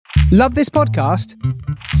Love this podcast?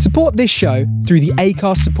 Support this show through the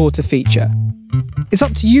Acast supporter feature. It's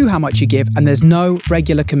up to you how much you give, and there's no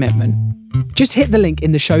regular commitment. Just hit the link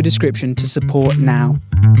in the show description to support now.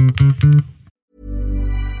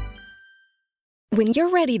 When you're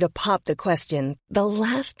ready to pop the question, the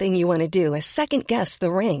last thing you want to do is second-guess the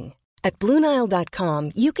ring. At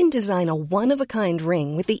BlueNile.com, you can design a one-of-a-kind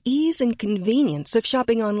ring with the ease and convenience of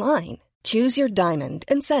shopping online. Choose your diamond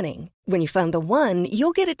and setting. When you find the one,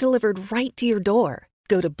 you'll get it delivered right to your door.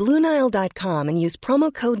 Go to BlueNile.com and use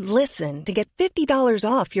promo code LISTEN to get $50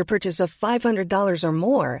 off your purchase of $500 or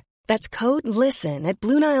more. That's code LISTEN at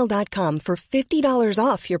BlueNile.com for $50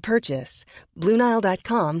 off your purchase.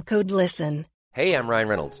 BlueNile.com, code LISTEN. Hey, I'm Ryan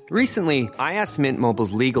Reynolds. Recently, I asked Mint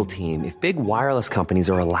Mobile's legal team if big wireless companies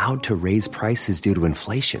are allowed to raise prices due to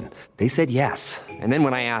inflation. They said yes. And then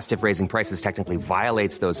when I asked if raising prices technically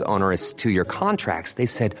violates those onerous two-year contracts, they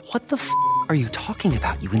said, "What the f*** are you talking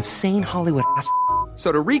about, you insane Hollywood ass?" So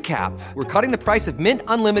to recap, we're cutting the price of Mint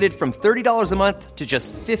Unlimited from $30 a month to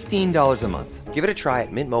just $15 a month. Give it a try at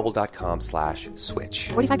mintmobile.com/switch.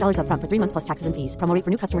 $45 up front for 3 months plus taxes and fees. Promo rate for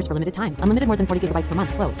new customers for limited time. Unlimited more than 40 gigabytes per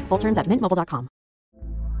month. Slows full terms at mintmobile.com.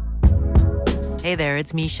 Hey there,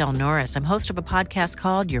 it's Michelle Norris. I'm host of a podcast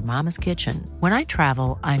called Your Mama's Kitchen. When I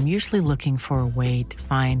travel, I'm usually looking for a way to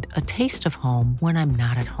find a taste of home when I'm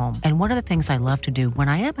not at home. And one of the things I love to do when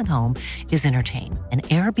I am at home is entertain. And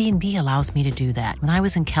Airbnb allows me to do that. When I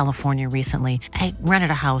was in California recently, I rented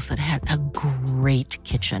a house that had a great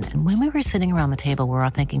kitchen. And when we were sitting around the table, we were all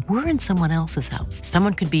thinking, we're in someone else's house.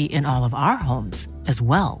 Someone could be in all of our homes as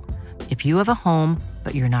well. If you have a home,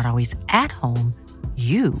 but you're not always at home,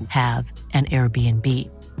 you have an Airbnb.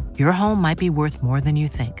 Your home might be worth more than you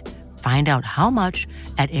think. Find out how much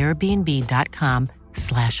at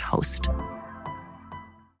airbnb.com/host.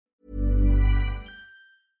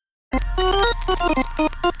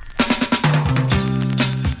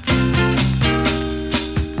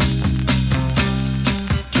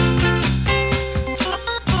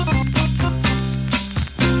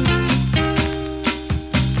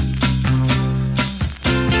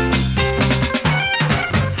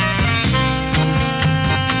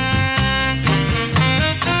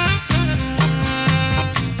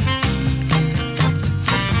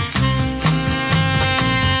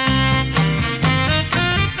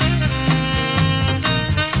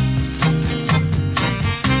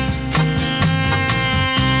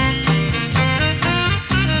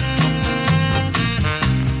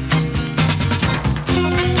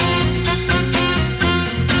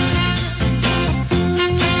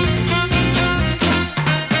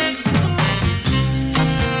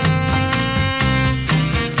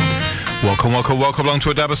 Welcome along to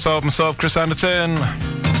A Dab of Salt. Myself, Chris Anderton.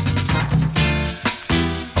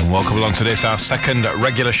 And welcome along to this, our second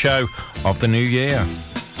regular show of the new year.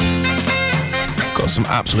 Got some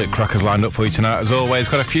absolute crackers lined up for you tonight, as always.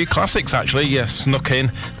 Got a few classics, actually, snuck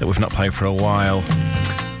in that we've not played for a while.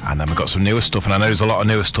 And then we've got some newer stuff, and I know there's a lot of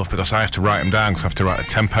newer stuff because I have to write them down, because I have to write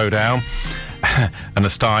the tempo down and the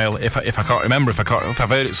style. If I can't remember, if I've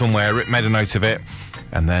heard it somewhere, made a note of it,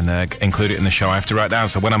 and then include it in the show, I have to write down.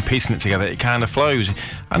 So when I'm piecing it together, it kind of flows.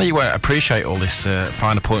 I know you won't appreciate all this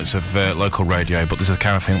finer points of local radio, but this is the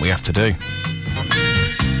kind of thing we have to do.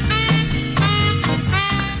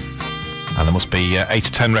 And there must be 8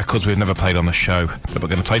 to 10 records we've never played on the show that we're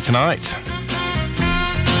going to play tonight.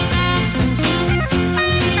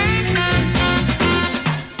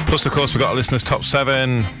 Plus, of course, we've got a listener's top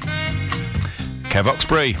 7. Kev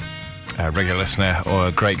Oxbury, a regular listener, or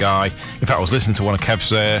a great guy. In fact, I was listening to one of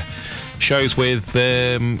Kev's shows with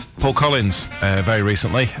Paul Collins very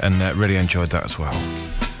recently, and really enjoyed that as well.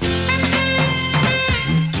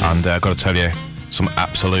 And I've got to tell you, some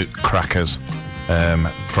absolute crackers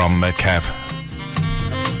from Kev.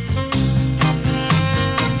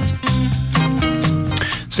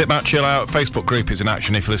 Sit back, chill out. Facebook group is in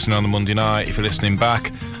action if you're listening on the Monday night, if you're listening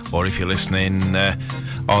back, or if you're listening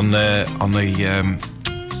on the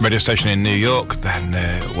radio station in New York, then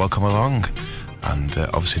welcome along. And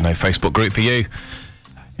obviously no Facebook group for you.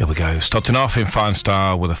 Here we go, starting off in fine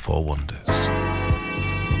style with the Four Wonders.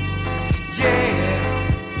 Yeah.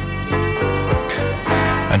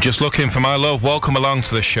 And just looking for my love, welcome along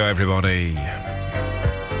to the show, everybody.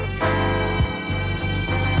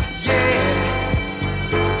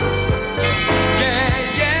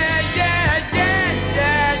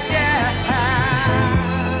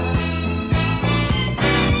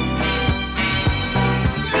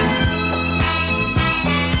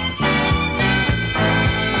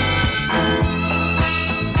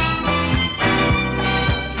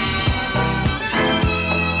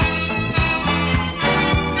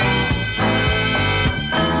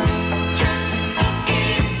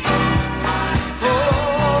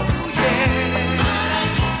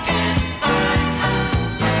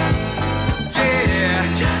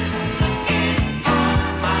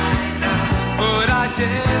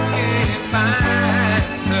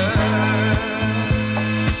 find her.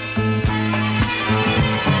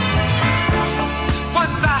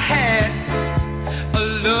 Once I had a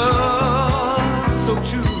love so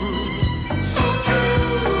true, so true.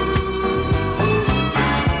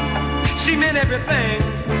 She meant everything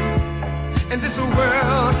in this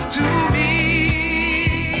world to me.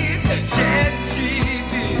 Yes, she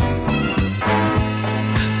did.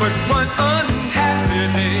 But one unhappy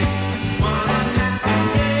day,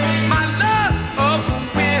 my love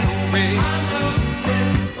went away.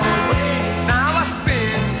 Now I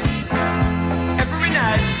spend every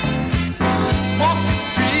night, walk the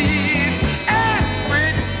streets every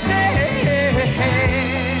day.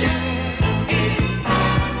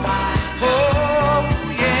 Oh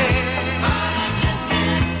yeah,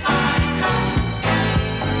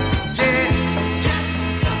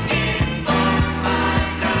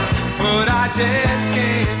 but I just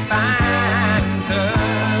can't find her.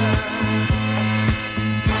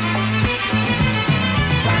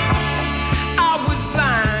 I was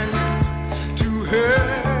blind to her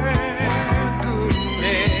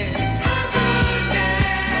goodness.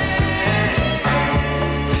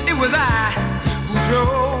 It was I who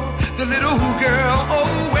drove the little girl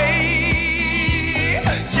away.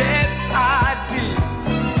 Yes, I did.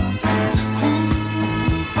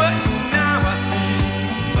 Ooh, but now I see.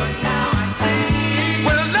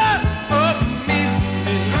 Well, love means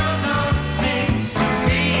to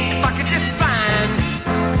me. If I could just find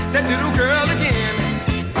that little girl again,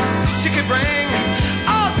 she could bring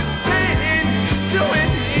all this pain to an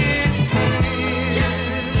end.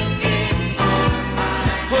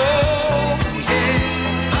 Oh, yeah.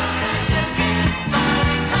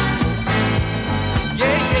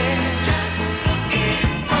 Yeah, yeah.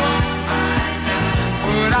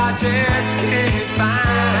 But I just can't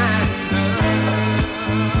find her.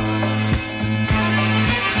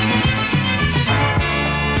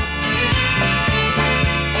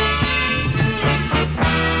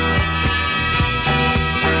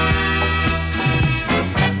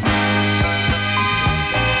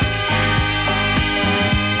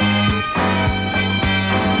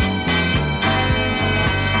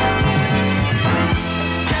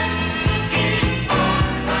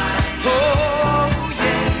 Oh,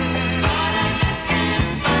 yeah.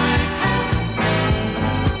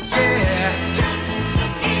 Yeah.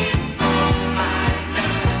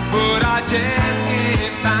 But I just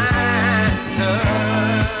can't find her.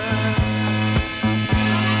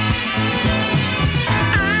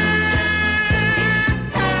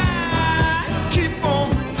 I keep on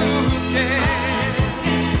looking.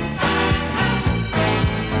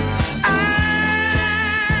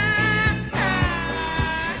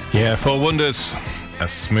 Yeah, Four Wonders,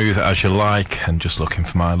 As Smooth As You Like, and Just Looking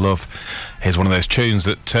For My Love. Here's one of those tunes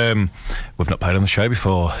that we've not played on the show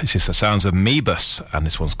before. It's just the sounds of Meebus, and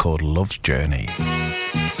this one's called Love's Journey.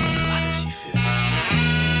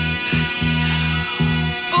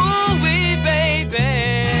 Ooh, wee, baby.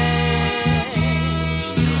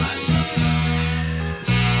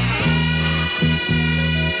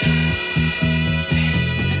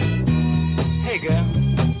 Hey, girl.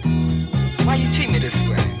 Why you treat me this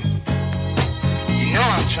way? You know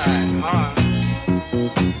I'm trying hard.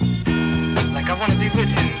 Like I want to be with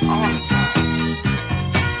you all the time.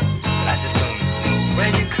 But I just don't know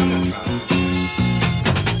where you're coming from.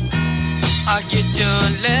 I get your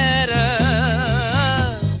letter.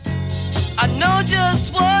 I know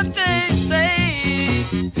just what they say.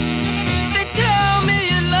 They tell me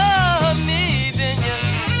you love me, then you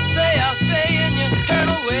say I'll stay and you turn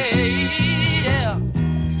away. Yeah,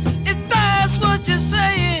 if that's what you're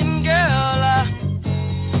saying, girl, I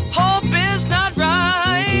hope it's not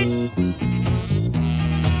right.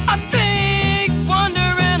 I think,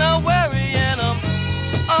 wondering, I worry, and I'm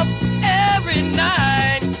up every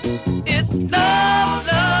night. It's love,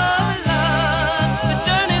 love, love. The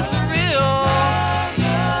journey's for real.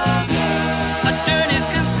 A journey's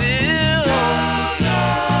concealed.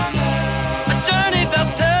 A journey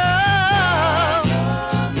that's tough.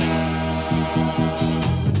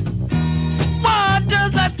 Why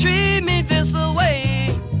does life treat me this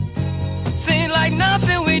way? Seems like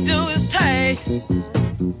nothing we do is tight.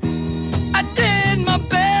 I did my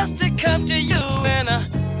best to come to you, and I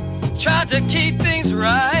tried to keep things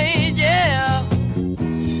right, yeah.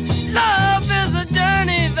 Love is a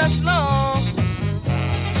journey that's long,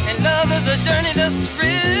 and love is a journey that's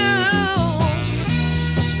real.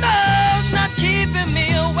 Love's not keeping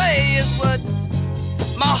me away, is what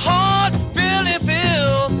my heart really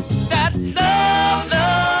feels. That love,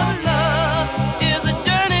 love, love is a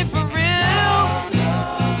journey for real.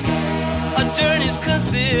 A journey's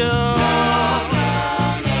concealed.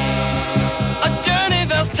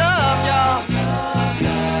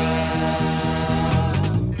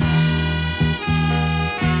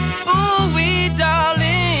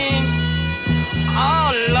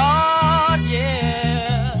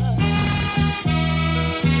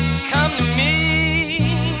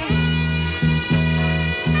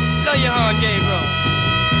 your horn, Gabriel.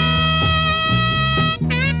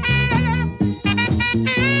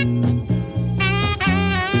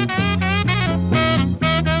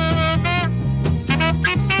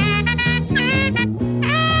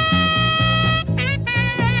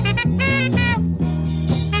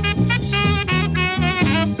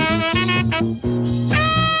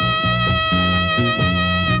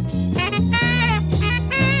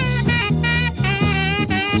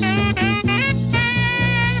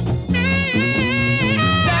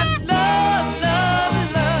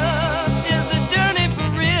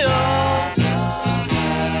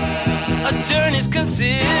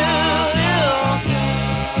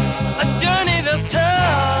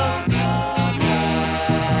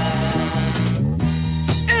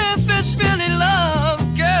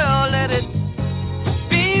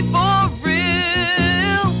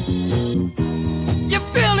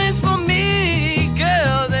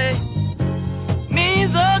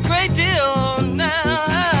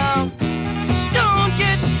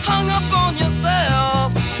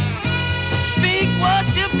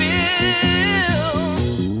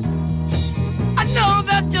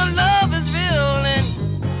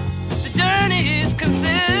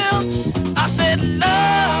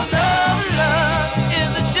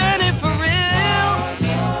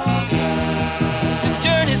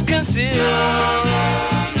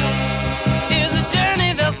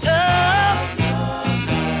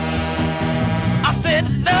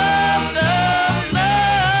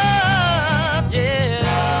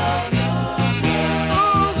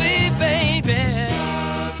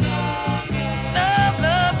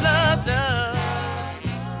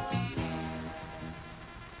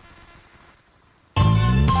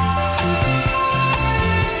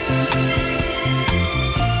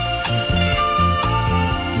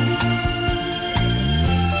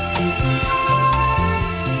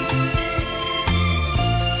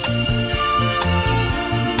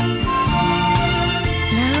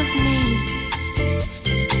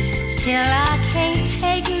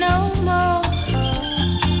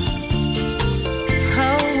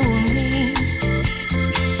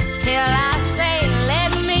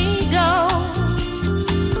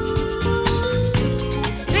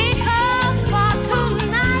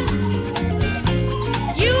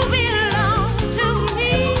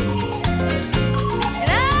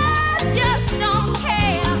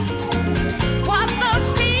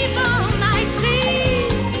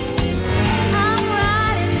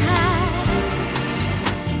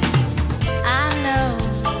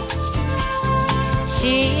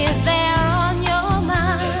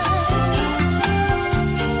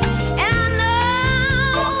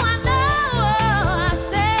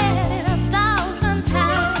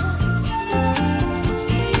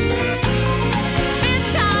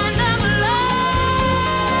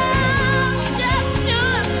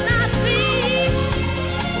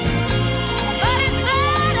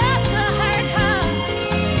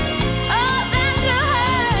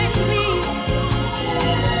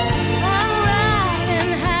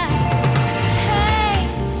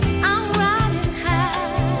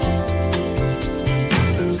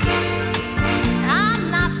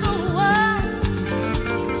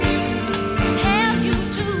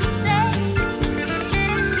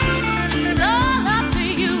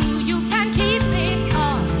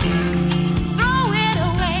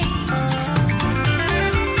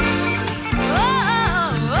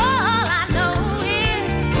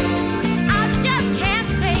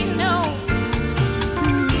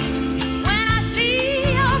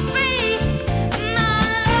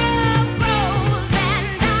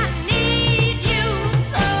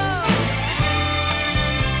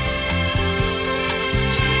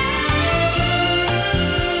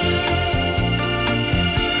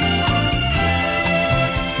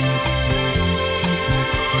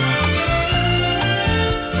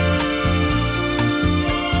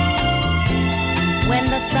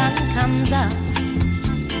 comes up,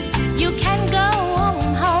 you can go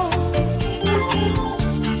on home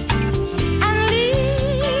and leave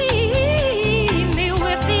me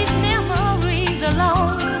with these memories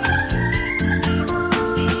alone.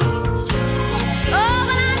 Oh,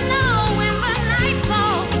 but I know when the night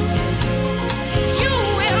falls, you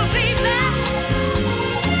will be back,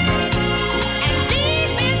 and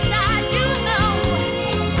deep inside you know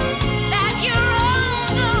that you're on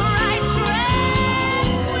the right track.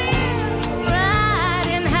 We're right.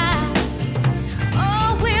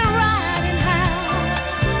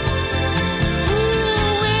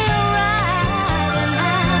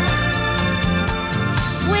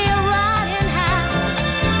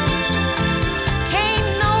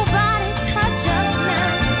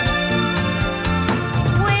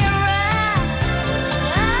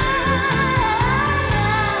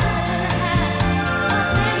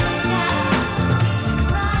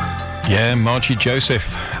 Yeah, Margie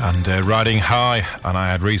Joseph and Riding High, and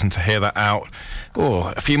I had reason to hear that out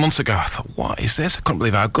a few months ago. I thought, what is this? I couldn't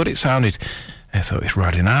believe how good it sounded. I thought it's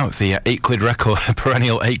Riding Out. It's the £8 record,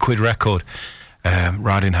 perennial £8 record.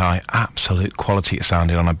 Riding High, absolute quality it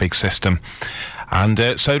sounded on a big system.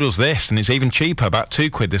 And so does this, and it's even cheaper, about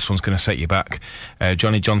 £2. This one's going to set you back.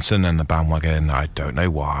 Johnny Johnson and the Bandwagon, I Don't Know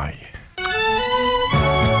Why.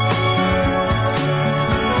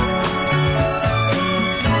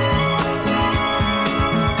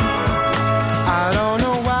 I don't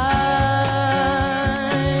know why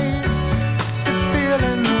you're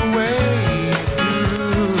feeling the way you do.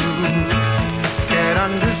 Can't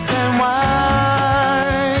understand why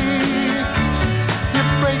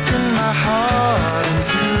you're breaking my heart in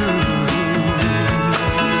two.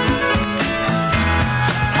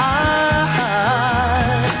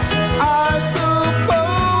 I suppose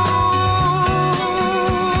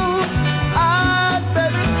I'd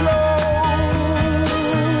better close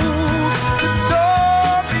the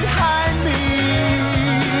door behind me,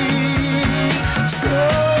 so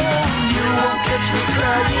you won't catch me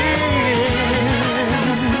crying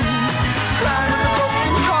with a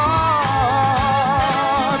broken heart.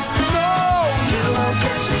 No, you won't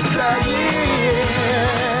catch me crying.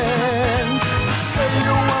 Say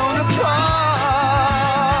you wanna part.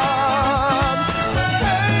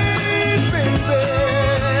 Hey, baby,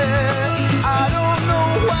 I don't know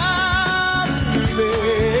why, baby.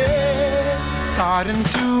 Starting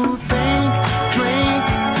to think, drink,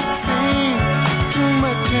 sing too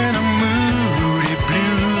much in a moody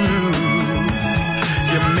blue.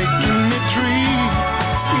 You're making me dream,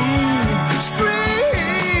 scheme,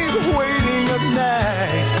 scream, waiting up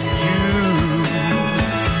nights for you.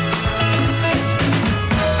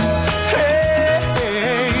 Hey,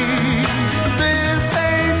 this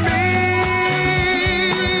ain't me.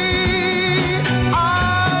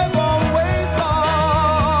 I've always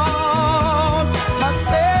thought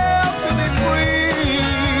myself to be free.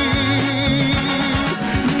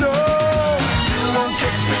 No, you won't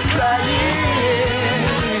catch me crying.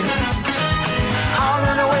 I'll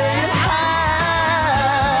run away and hide.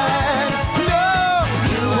 No,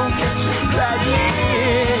 you won't catch me crying.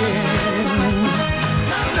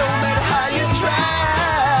 No matter how you try.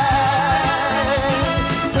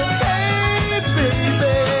 But hey, baby,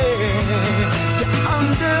 you're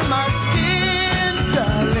under my skin,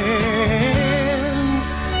 darling.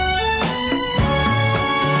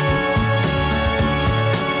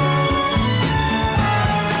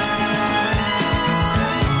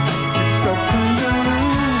 Broken the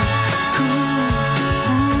mood, cool,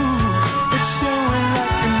 fool. It's showing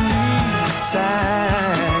like a neat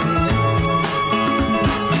sign.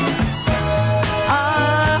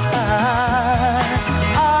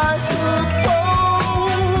 I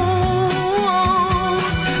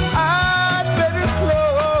suppose I'd better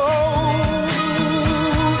close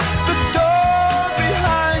the door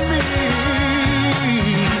behind me,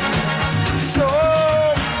 so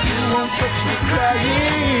you won't catch me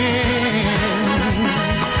crying.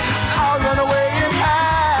 I'll run away and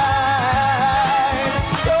hide,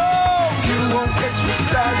 so you won't catch me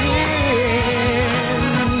crying.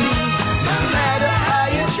 No matter how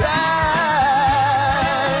you try.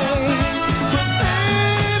 Hey,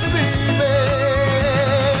 baby,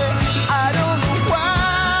 I don't know why.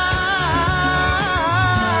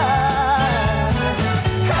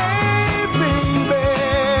 Hey, baby,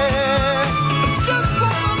 just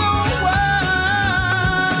wanna know why.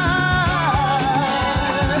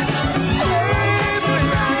 Hey,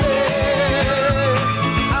 baby,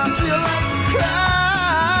 I feel like cry,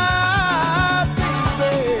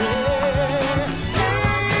 baby.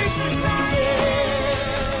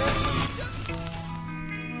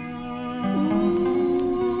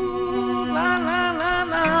 Ooh, la la la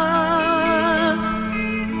la,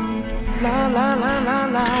 la la la la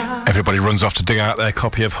la. Everybody runs off to dig out their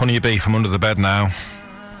copy of Honeybee from under the bed now.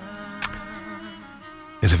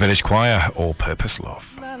 Is a village choir, all-purpose love.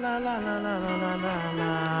 La la la la la la la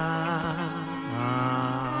la.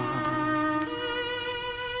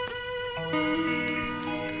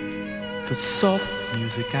 The soft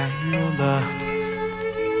music I hear on the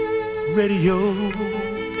radio.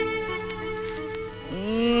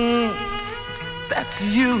 That's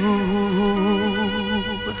you.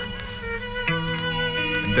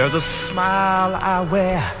 And there's a smile I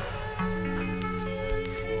wear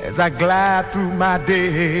as I glide through my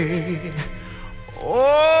day.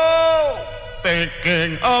 Oh,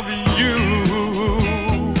 thinking of you.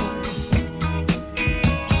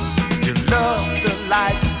 You love the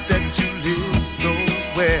life that you live so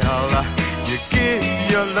well. You give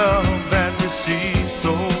your love and receive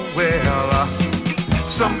so well.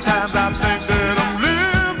 Sometimes I think that I'm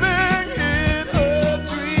living in a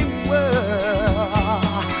dream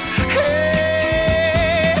world.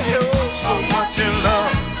 Hey, oh, so much in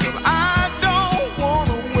love that I don't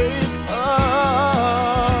wanna wake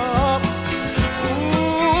up.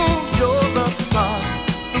 Ooh, you're the sun,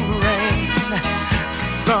 the rain,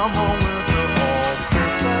 someone with the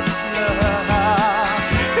all-purpose love.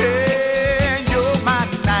 Hey, you're my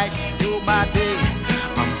night, you're my day.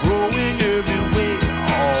 I'm growing every way,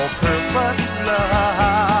 all-purpose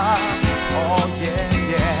love. Oh yeah,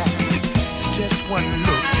 yeah. Just one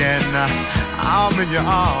look and I'm in your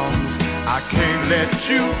arms. I can't let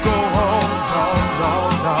you go. No, no,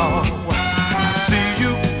 no. I see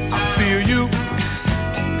you, I feel you.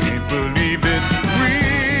 Can't believe it's real.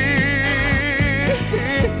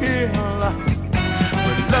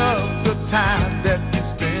 We love the time that we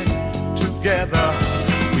spent together.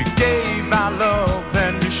 We gave our love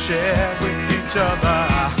and we shared with each other.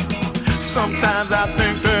 Sometimes I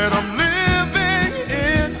think that I'm living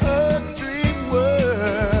in a dream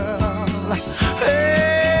world.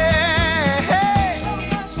 Hey, hey.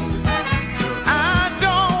 I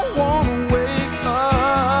don't wanna wake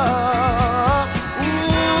up.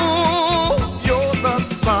 Ooh, you're the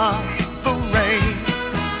sun, the rain,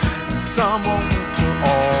 someone to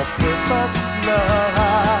all-purpose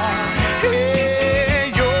love.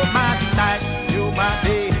 Hey, you're my night, you're my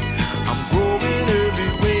day. I'm growing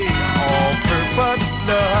every way, all-purpose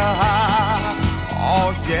love. Oh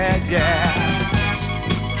yeah, yeah.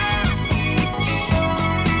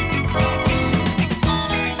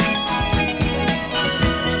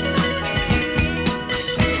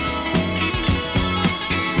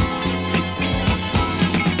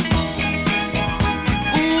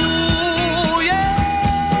 Ooh, yeah.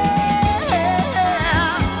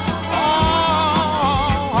 Oh,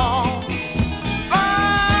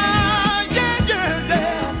 yeah, yeah,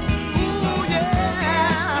 yeah. Ooh, yeah.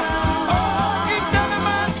 Oh, keep telling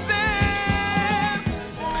myself.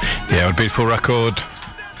 Yeah, it would be full record.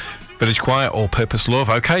 Village Choir, All-Purpose Love.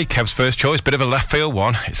 OK, Kev's first choice, bit of a left field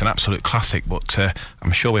one. It's an absolute classic, but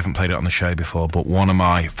I'm sure we haven't played it on the show before, but one of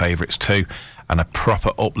my favourites too, and a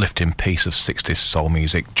proper uplifting piece of 60s soul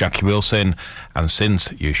music. Jackie Wilson, and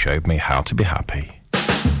Since You Showed Me How to Be Happy.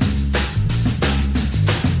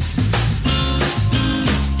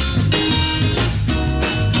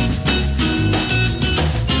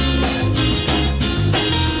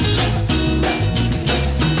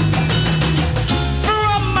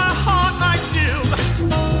 From my heart I give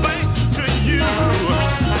thanks to you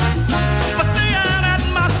for staying at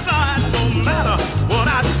my side no matter what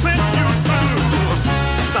I sent you through.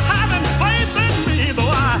 For having faith in me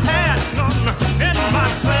though I had none in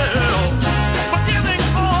myself. For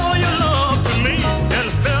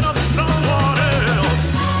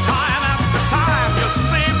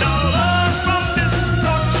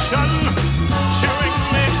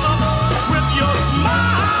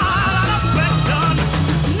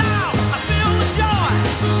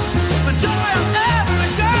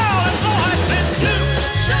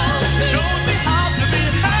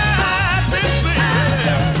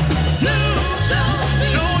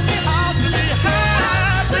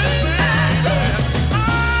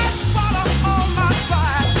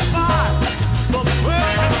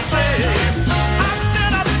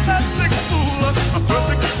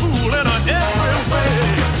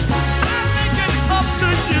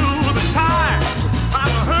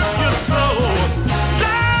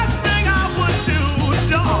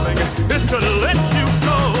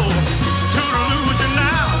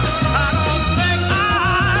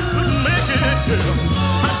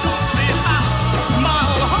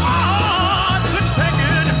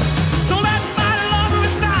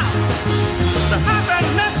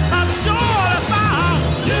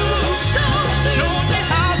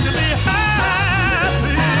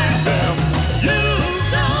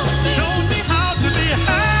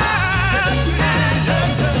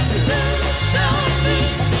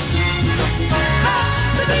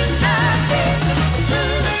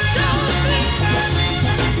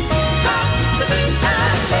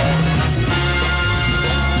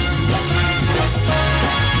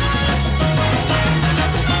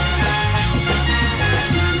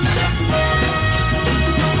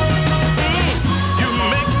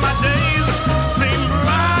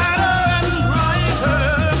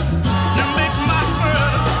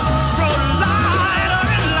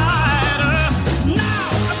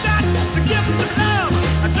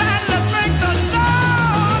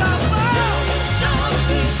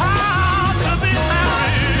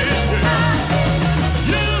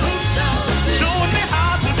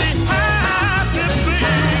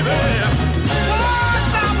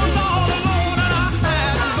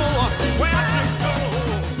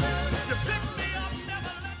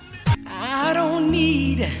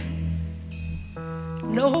need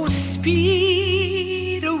no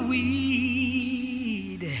speed of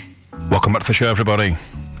weed Welcome back to the show, everybody.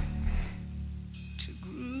 to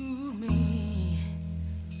groove me.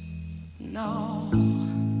 No.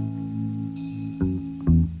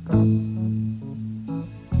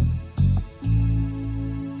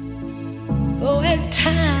 Though at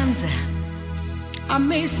times I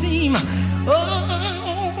may seem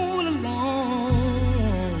all alone,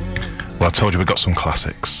 Well, I told you we got some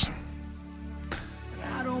classics.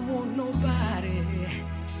 I don't want nobody to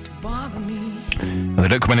bother me. And they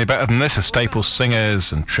don't come any better than this as Staples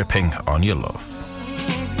Singers and Tripping on Your Love.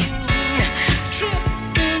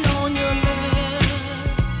 Tripping on your love,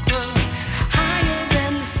 higher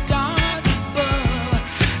than the stars above.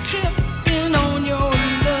 Tripping on your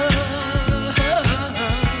love,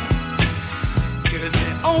 you're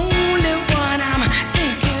the only one I'm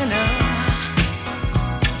thinking of.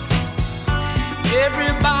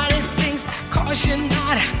 Everybody thinks 'cause you're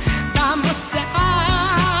not by my side,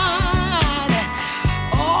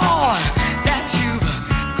 oh, that you've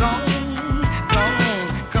gone away.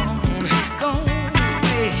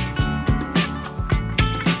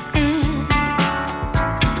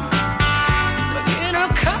 But in a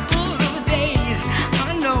couple of days, I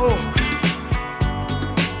know,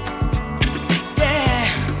 yeah,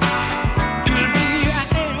 you'll be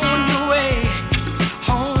right on your way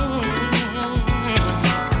home.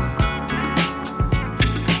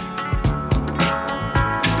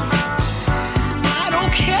 I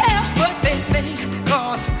don't care what they think,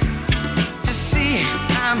 'cause you see,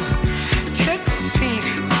 I'm tickled pink.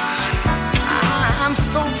 I'm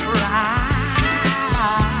so proud,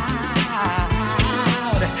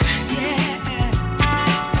 yeah.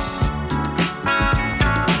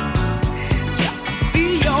 Just to be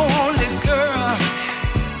your only girl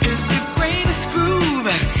is the greatest groove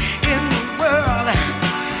in the world.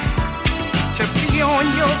 To be on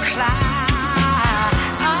your cloud.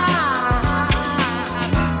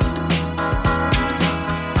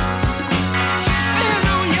 Tripping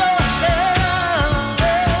on your love,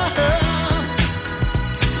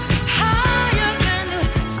 higher than the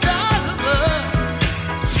stars above.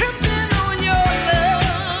 Tripping on your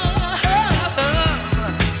love,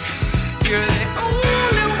 you're the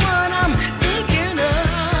only one I'm thinking of.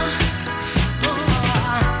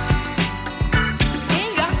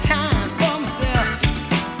 Ain't got time for myself.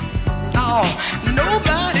 Oh,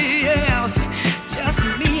 nobody else, just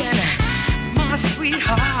me and my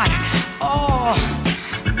sweetheart. Oh,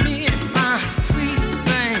 me and my sweet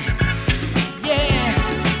thing. Yeah.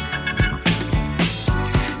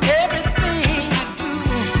 Everything I do,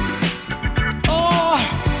 oh,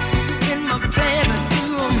 in my plans I do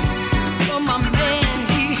 'em for my man.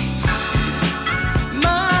 He's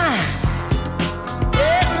my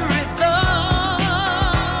every thought.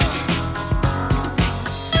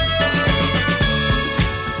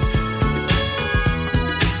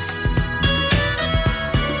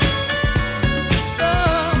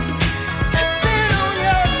 Tripping on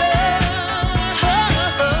your love.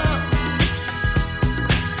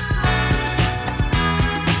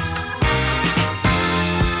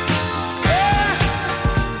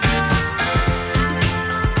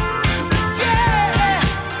 Yeah.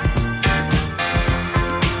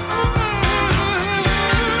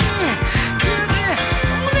 You're the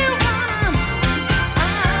only one I'm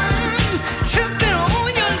tripping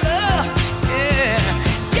on your love. Yeah,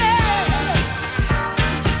 yeah.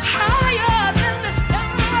 Higher than the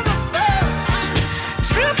stars above.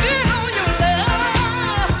 Tripping on your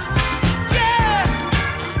love. Yeah.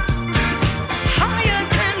 Higher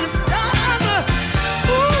than the stars above.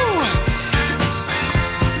 Ooh.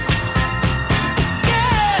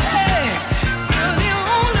 Yeah. You're the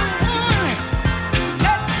only one.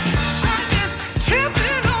 I'm just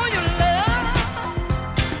tripping on your love.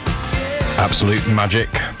 Absolute magic.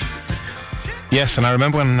 Yes, and I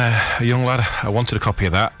remember when a young lad, I wanted a copy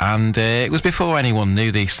of that, and it was before anyone knew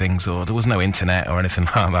these things, or there was no internet or anything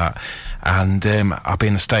like that. And I'd be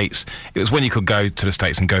in the States. It was when you could go to the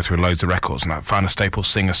States and go through loads of records, and I'd find a Staples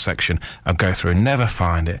Singers section. I'd go through and never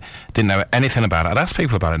find it. Didn't know anything about it. I'd ask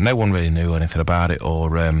people about it. No one really knew anything about it, or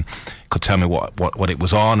could tell me what it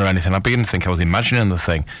was on or anything. I began to think I was imagining the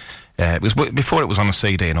thing. It was before it was on a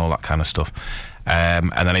CD and all that kind of stuff.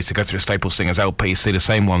 And then I used to go through the Staples Singers LP, see the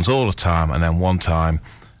same ones all the time. And then one time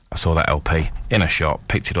I saw that LP in a shop,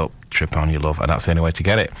 picked it up, Trip On Your Love, and that's the only way to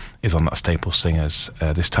get it, is on that Staples Singers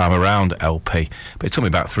this time around LP. But it took me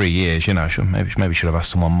about 3 years, you know. Maybe should have asked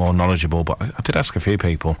someone more knowledgeable, but I did ask a few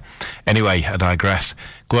people. Anyway, I digress.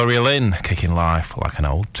 Gloria Lynn, kicking life like an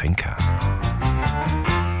old tinker.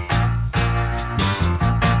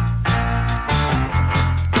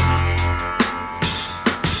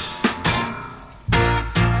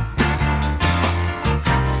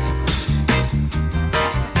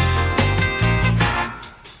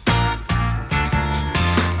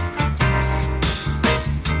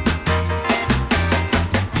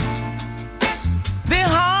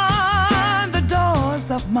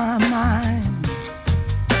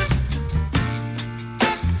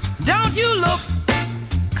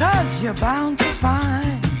 bound to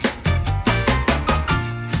find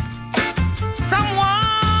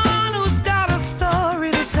someone who's got a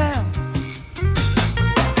story to tell.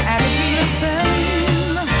 And if you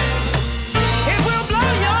listen, it will blow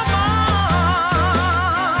your mind.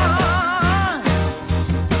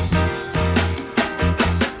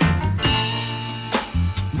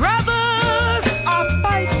 Brothers are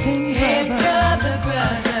fighting brothers.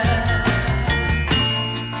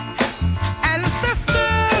 And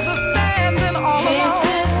sisters are standing all alone.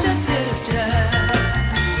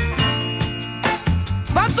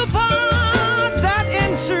 But the part that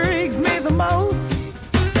intrigues me the most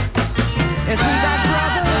is we got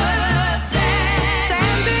brothers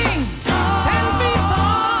standing 10 feet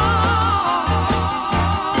tall.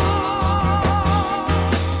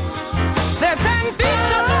 They're 10 feet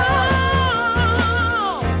tall.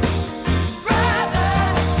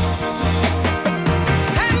 Brothers,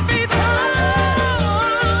 10 feet tall.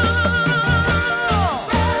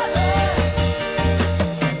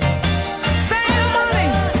 Saying money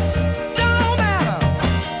don't matter.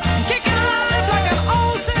 Kicking life like an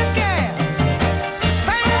old tin can.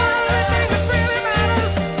 Saying the only thing that really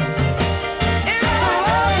matters is to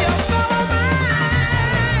love your fellow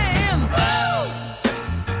man.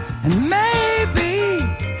 And maybe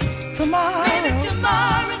tomorrow,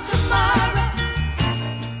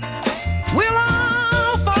 we'll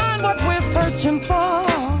all find what we're searching for.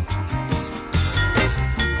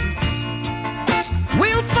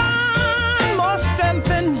 We'll find more strength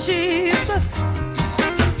in Jesus.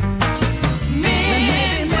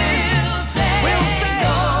 Men will say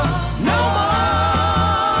no more.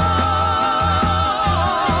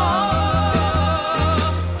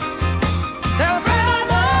 They'll say no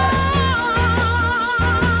more.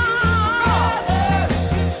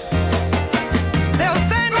 They'll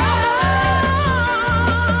say no more.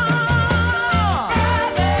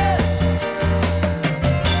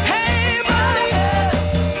 Hey, money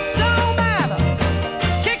don't matter.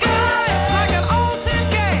 Kick it like an old tin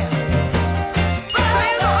can.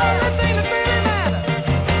 Saying the only thing that really matters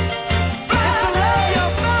is to love your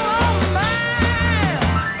fellow man.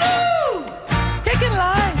 Ooh, kicking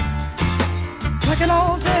life like an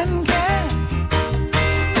old tin can.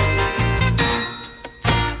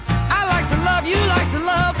 I like to love, you like to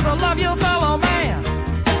love, so love your fellow man.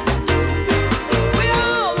 We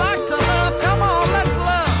all like to love, come on, let's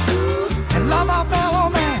love and love our fellow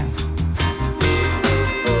man.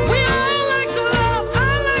 We all like to love,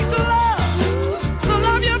 I like to love, so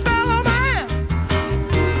love your fellow man.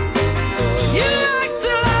 You like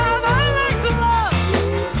to love, I like to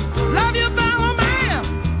love your fellow man.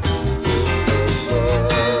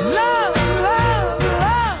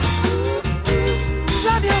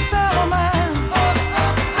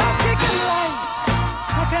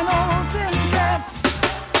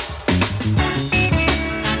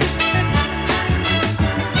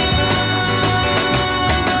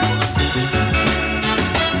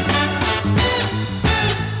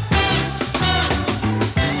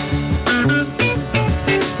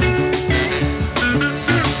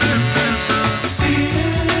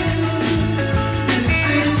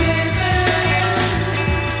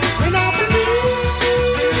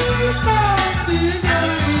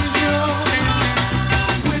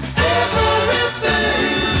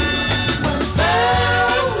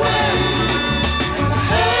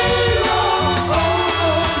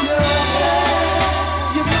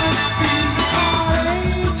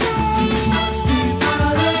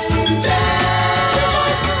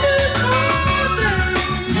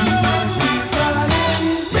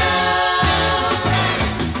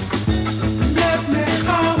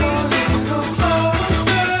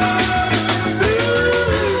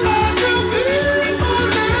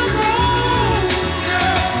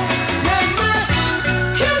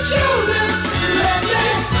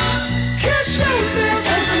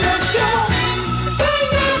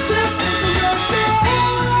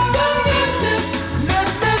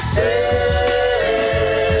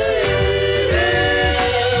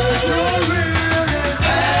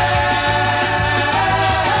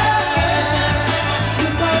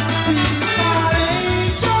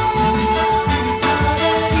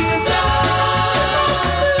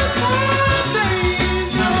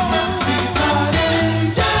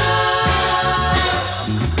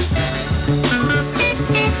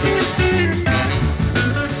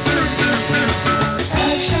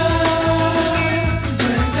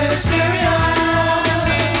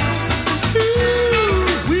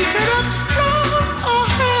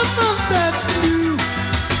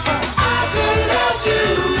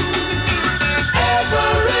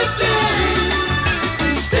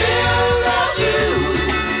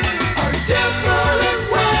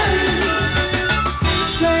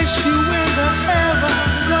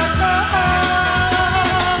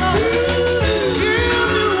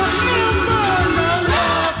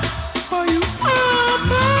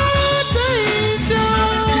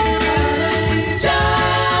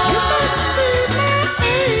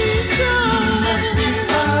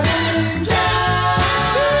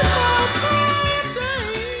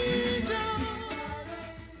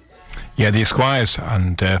 The Esquires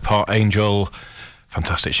and Part Angel,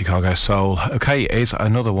 fantastic Chicago soul. Okay, here's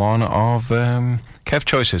another one of Kev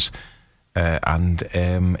choices, and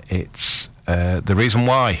it's The Reason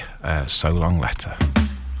Why, So Long Letter.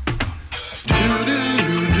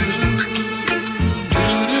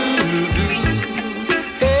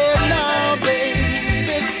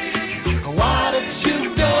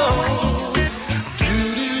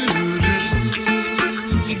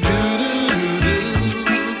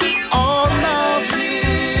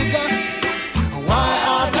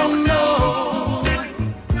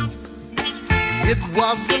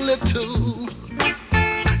 Was a little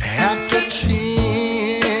after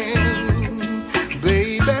 10,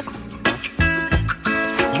 baby,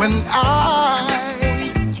 when I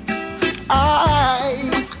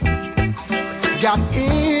got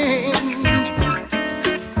in.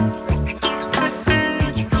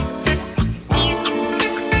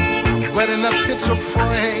 But in a picture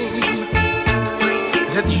frame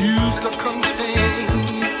that used to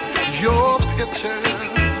contain your picture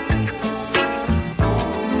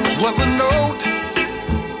was a note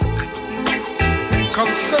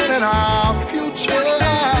concerning our future.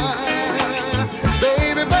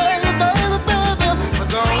 Baby, baby, baby, baby, but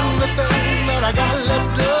the only thing that I got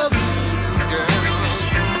left of you, girl,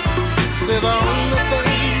 say the only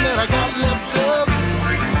thing that I got left of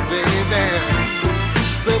you, baby,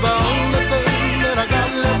 say the only thing that I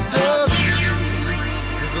got left of you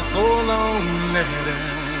is a so long letter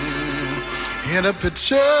in a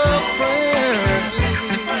picture frame.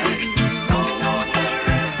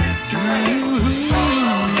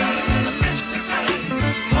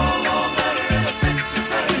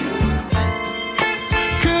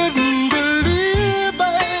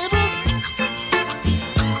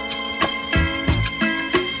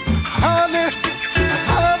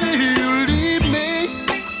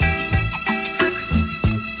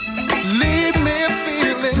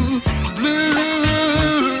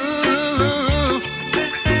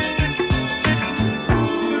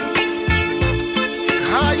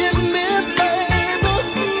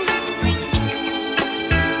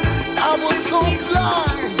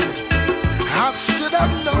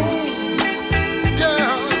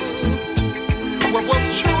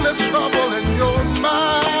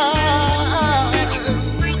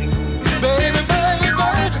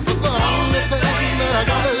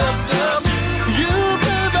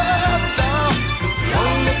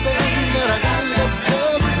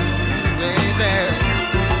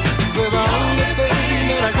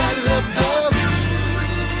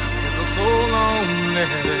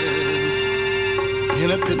 In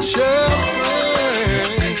a picture frame.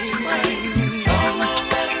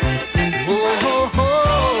 Oh, oh, oh.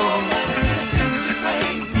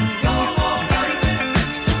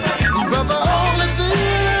 But the only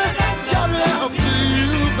thing got left to you,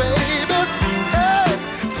 baby, hey,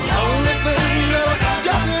 the only thing that I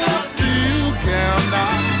got left to you, girl,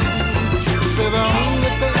 now. Say the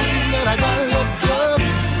only thing that I got left of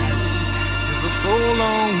you is a so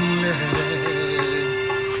long letter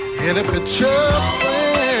in a picture frame.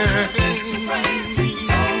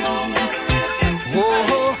 Oh,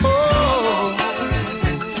 oh, oh.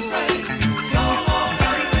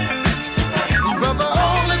 But the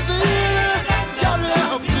only thing got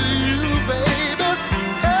left to you, baby,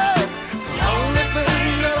 hey, the only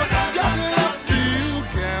thing that I got left to you,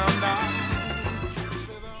 girl, now.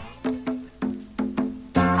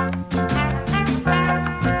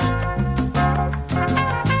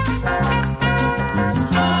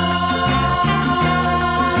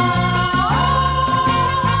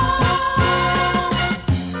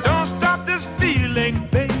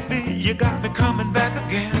 You got me coming back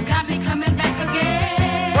again. Got me coming back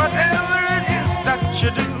again. Whatever it is that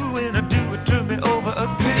you're doing, do it to me over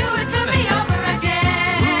again. Do it to me over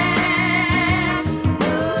again. Ooh,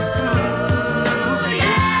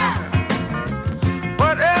 yeah.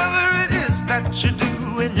 Whatever it is that you're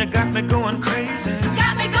doing, you got me going crazy.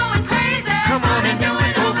 Got me going crazy. Come on and do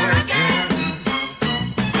it over again.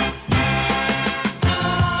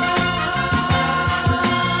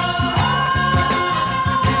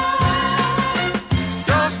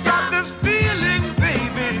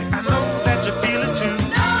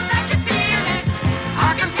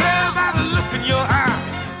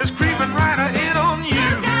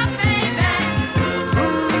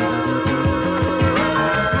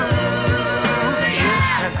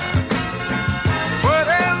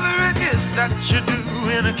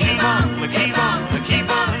 Keep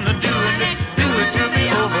on doing it, do it to me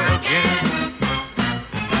over again.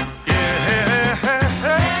 Yeah,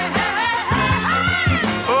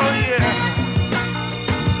 oh yeah.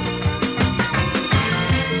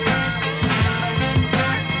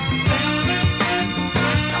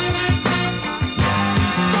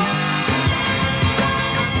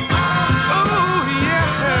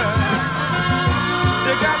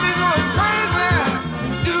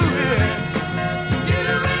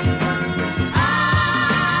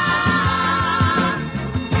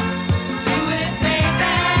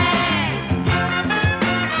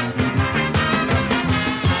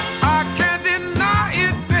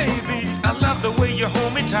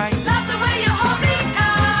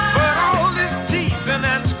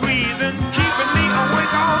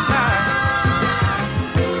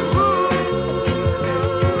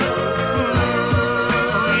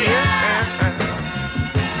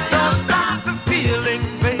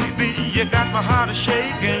 body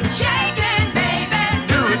shaking. Shaking, baby.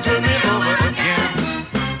 Do it to me over again.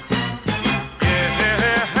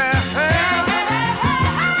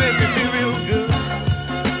 Make me feel real good.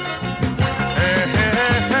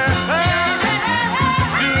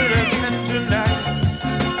 Do it again tonight.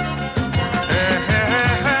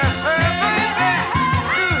 Baby,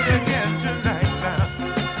 do it again tonight now.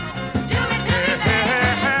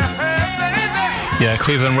 Yeah,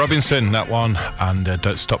 Cleveland Robinson, that one, and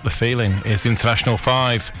Don't Stop the Feeling is the International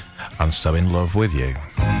 5, and So In Love With You.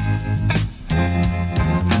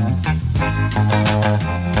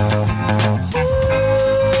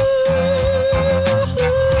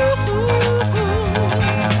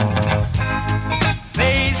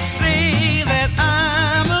 They say that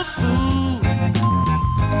I'm a fool,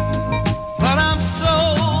 but I'm so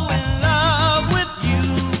in love with you.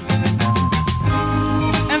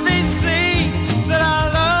 And they say that our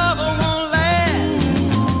love won't last,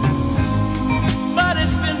 but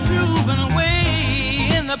it's been proven way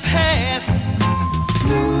in the past.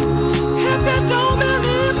 If you don't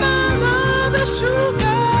believe my love is true,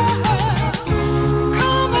 girl,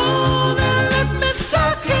 come on and let me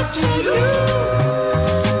suck it to you.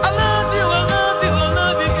 I love you, I love you, I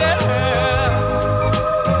love you, girl.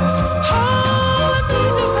 Oh, I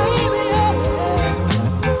need you, baby, yeah.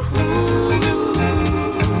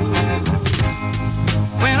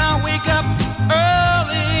 When I wake up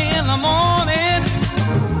early in the morning,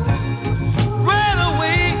 right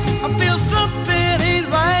away I feel something ain't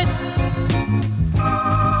right.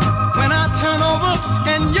 When I turn over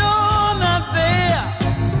and you're not there,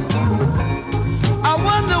 I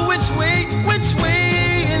wonder which way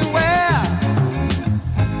and where.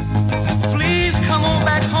 Please come on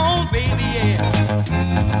back home, baby, yeah.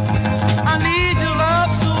 I need your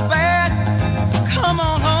love so bad. Come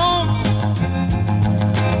on home.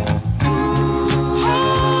 Oh,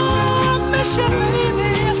 I miss you, baby,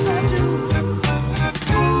 yes I do.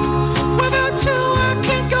 Without you, I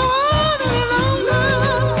can't go on any longer.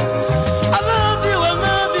 I love you, I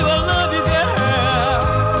love you, I love you, girl.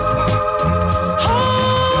 Oh,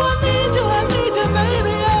 I need you,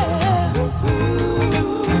 baby, yeah.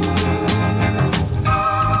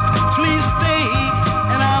 Please stay,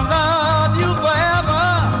 and I'll love you forever.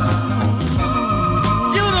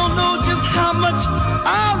 You don't know just how much I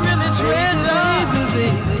really treasure.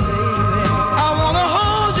 I wanna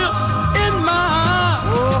hold you in my arms,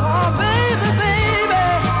 oh baby, baby,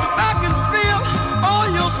 so I can feel all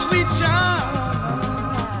your sweet charm.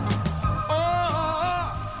 Oh,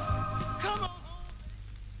 come on.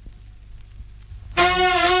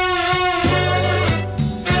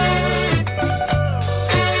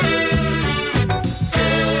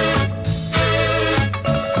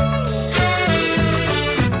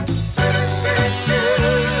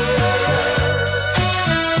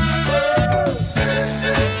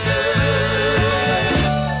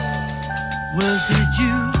 Well, did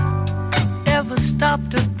you ever stop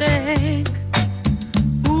to think,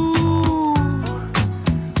 ooh,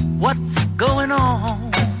 what's going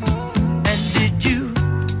on? And did you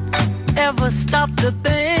ever stop to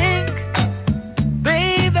think,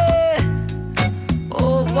 baby,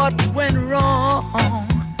 oh, what went wrong?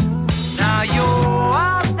 Now you're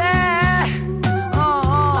out there,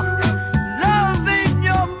 oh, loving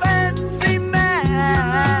your fancy man.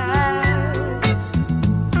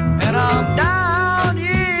 And I'm down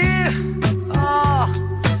here, oh,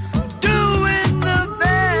 doing the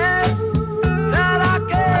best that I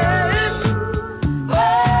can.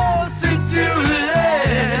 Oh, since you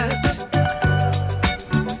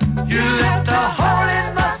left a hole in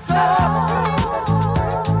my soul.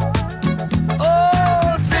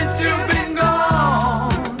 Oh, since you've been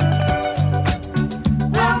gone,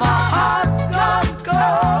 well, my heart's gone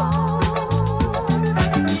cold.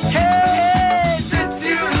 Hey, since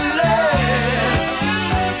you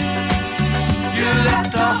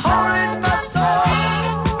left a hole in my soul.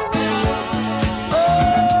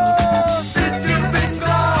 Oh, since you've been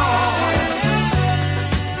gone,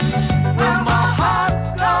 well, my heart's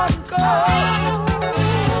gone cold.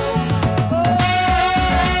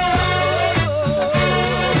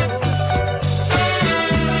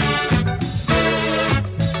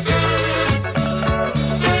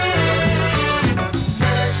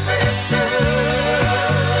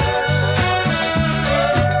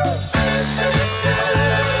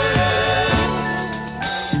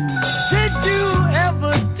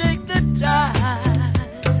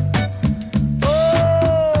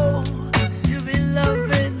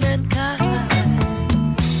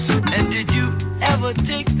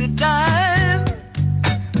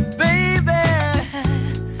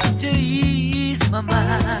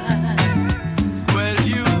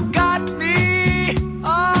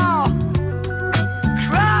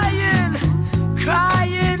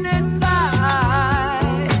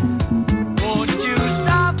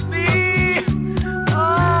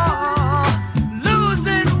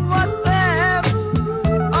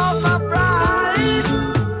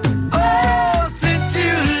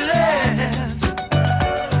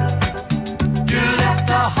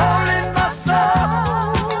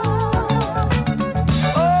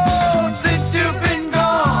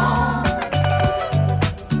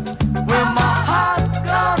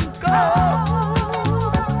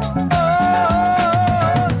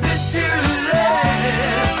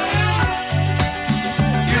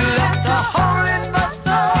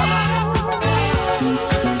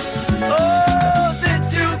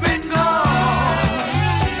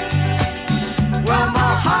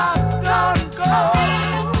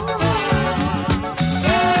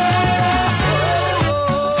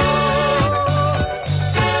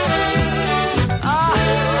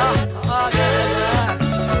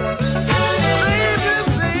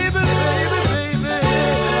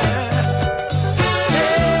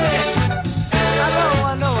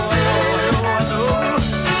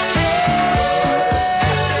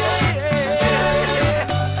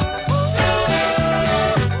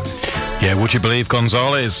 Would you believe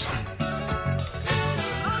Gonzalez?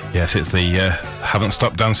 Yes, it's the Haven't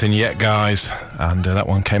Stopped Dancing Yet guys, and that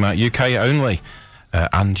one came out UK only,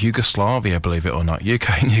 and Yugoslavia, believe it or not.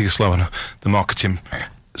 UK and Yugoslavia, the marketing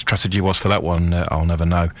strategy was for that one, I'll never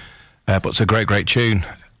know. But it's a great, great tune.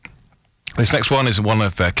 This next one is one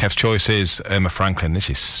of Kev's choices, Irma Franklin. This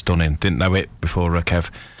is stunning. Didn't know it before Kev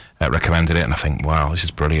recommended it, and I think, wow, this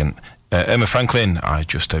is brilliant. Irma Franklin, I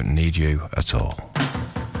Just Don't Need You at All.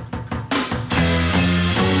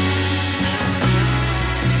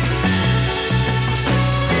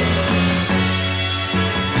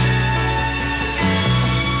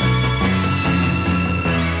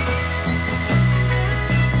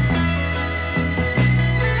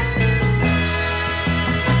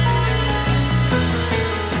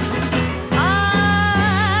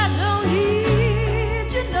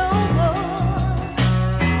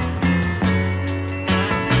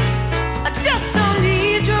 Just don't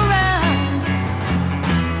need you around.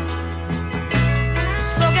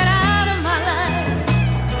 So get out of my life,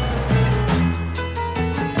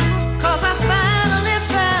 'cause I finally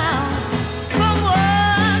found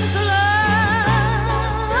someone to love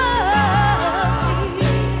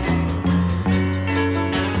me.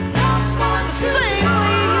 Someone the same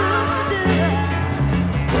way you used to do.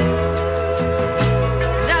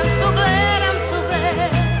 And I'm so glad, I'm so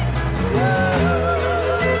glad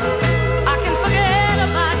I can forget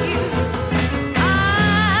about you. I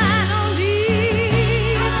don't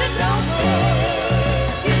need you no more.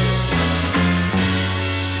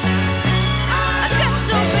 I just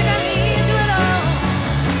don't think I need you at all.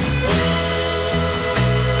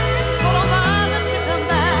 So don't bother to come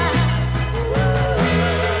back.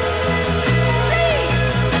 Please,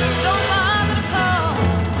 don't bother to call.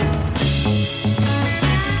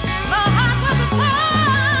 My heart was a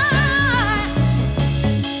toy.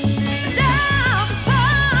 Now the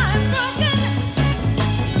toy's broken.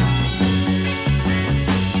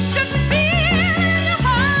 You shouldn't feel it in your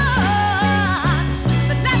heart,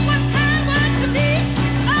 but that's what kind words to me.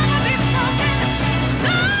 It's gonna be spoken.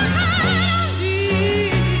 No, I don't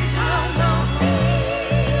need you no more.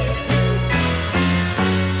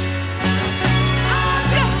 I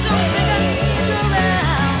just don't think I need you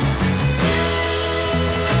around.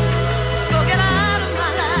 So get out of my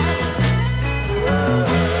life,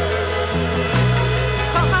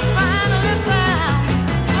 'cause I finally found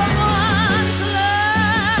someone to love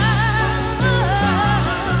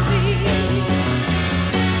me.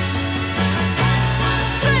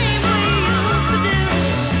 Same way you used to do.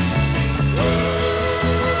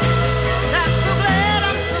 And I'm so glad,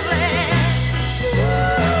 I'm so glad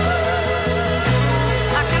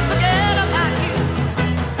I can forget about you.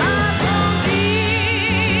 I don't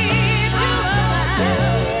need you around,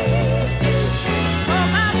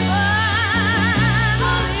 'cause I finally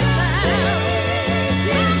found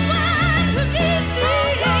someone who needs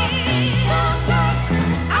me. So glad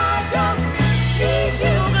I don't need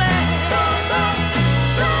you. So glad, so glad,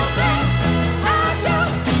 so glad I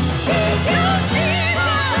don't need you. So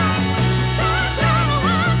glad I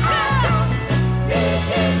want you. Need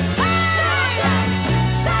you. So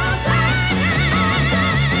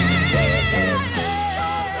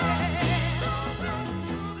glad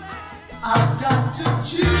I've got to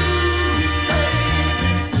choose, baby.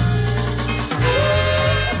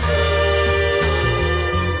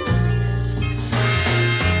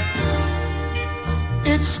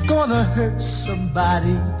 It's gonna hurt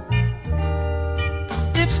somebody.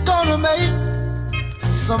 It's gonna make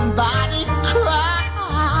somebody cry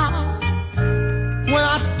when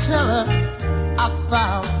I tell her I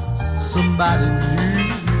found somebody new.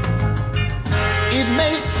 It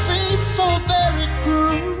may seem so very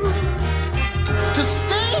cruel to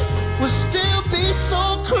stay will still be so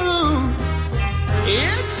cruel.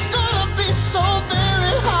 It's gonna be so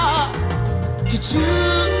very hard to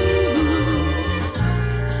choose,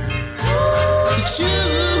 to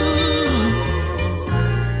choose.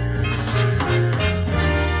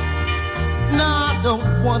 Now I don't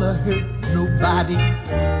wanna hurt nobody,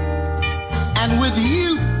 and with you,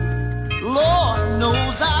 Lord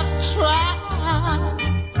knows I've tried.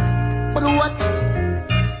 But what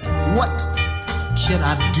can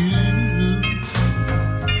I do?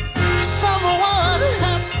 Someone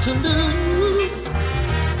has to lose,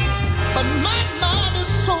 but my mind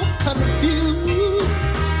is so confused.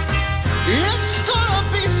 It's gonna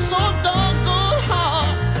be so doggone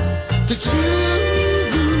hard to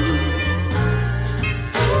choose,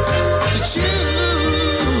 to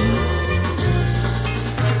choose.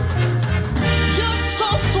 You're so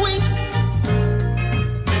sweet,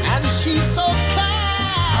 and she's so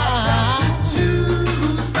kind.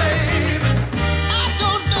 Choose, baby. I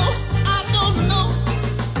don't know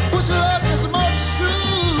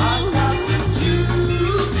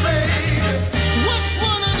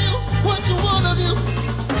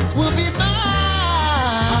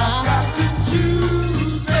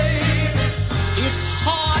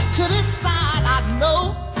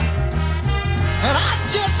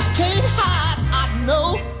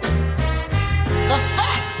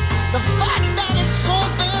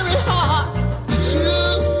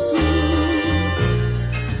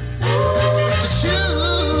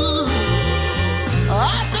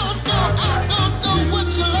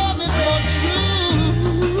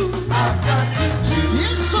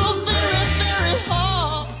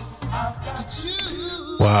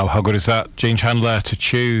Wow, how good is that? Gene Chandler, To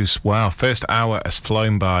Choose. Wow, first hour has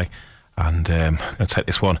flown by. And I'm going to take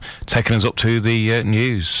this one, taking us up to the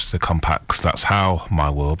news, the compacts. That's how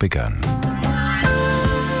my world began.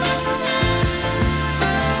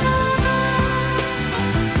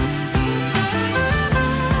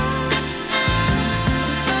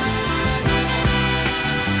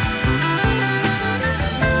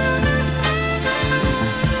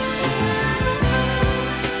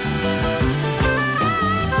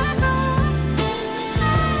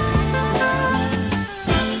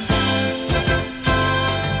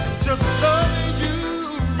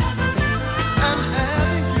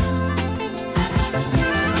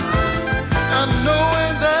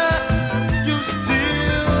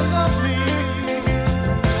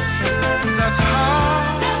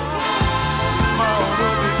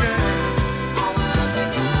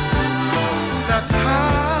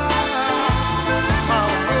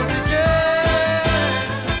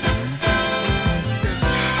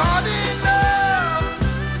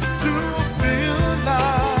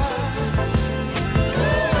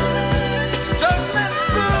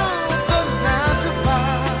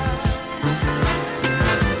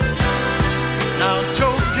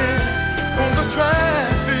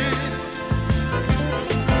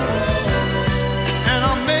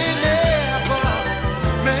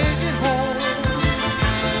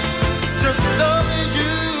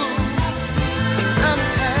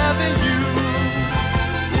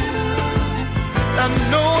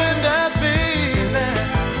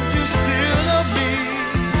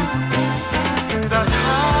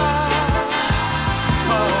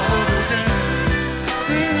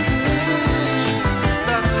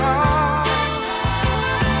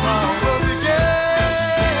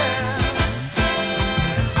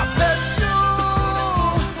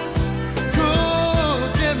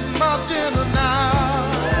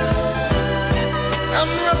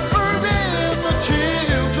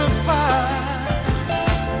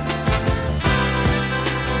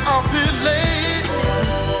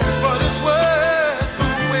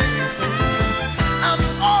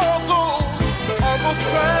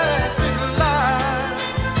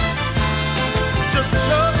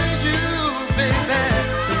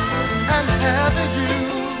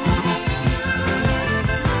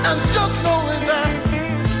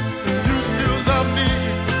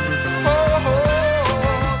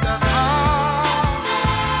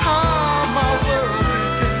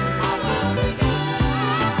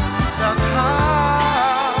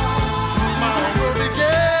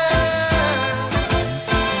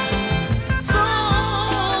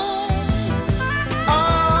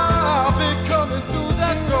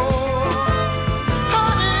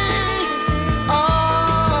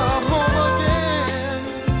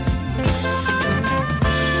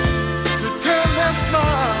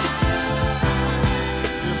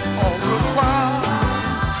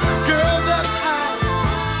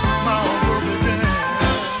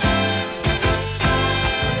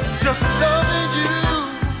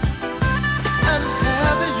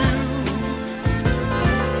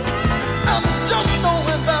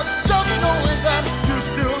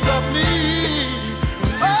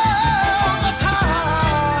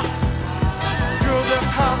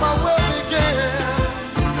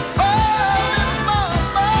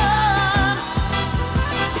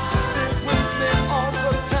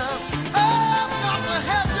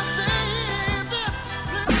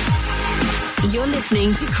 You're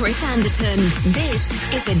listening to Chris Anderton.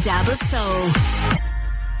 This is A Dab of Soul.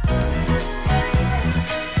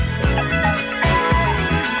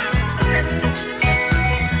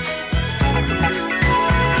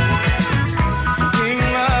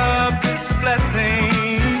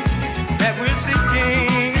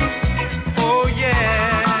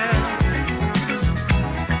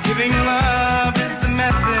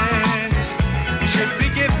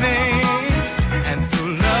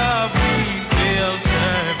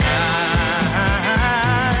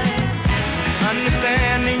 Understand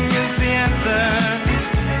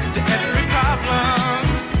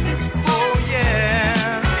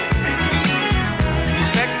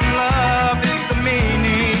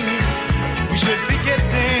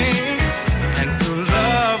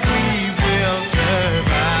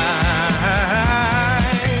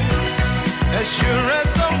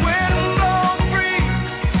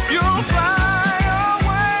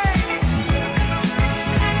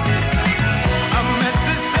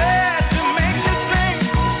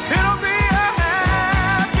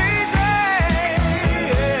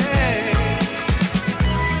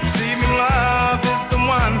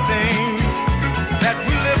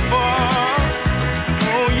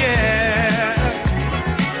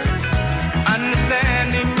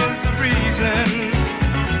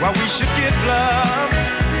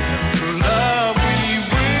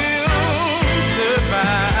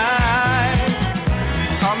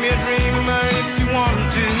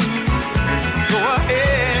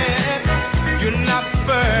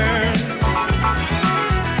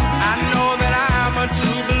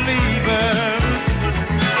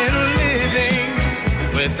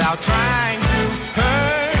out trying to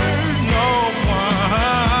hurt no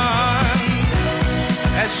one.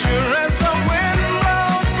 As sure as the wind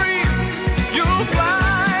blows free, you'll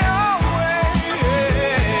fly away.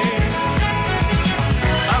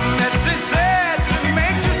 A message said to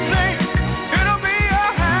make you sing, it'll be a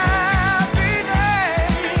happy day.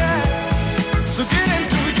 So get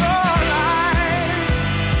into your life.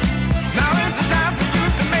 Now is the time for you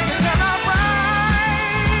to make it turn out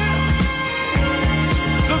right.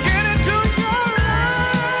 So get into your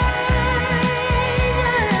life.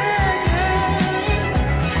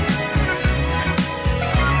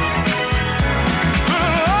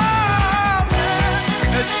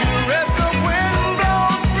 As sure as the wind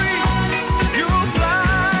blows free, you'll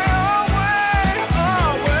fly away,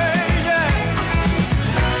 away, yeah.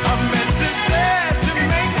 A message said to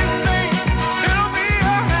make you sing, it'll be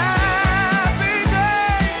a happy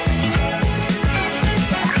day.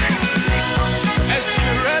 As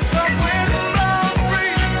sure as the wind blows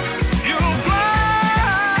free, you'll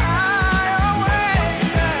fly away,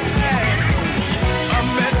 yeah. A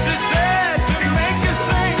message said to make you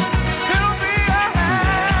sing, it'll be a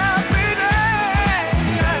happy day.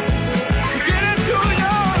 So get into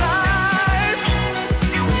your life.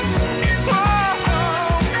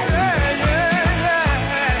 Oh, yeah, yeah,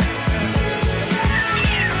 yeah.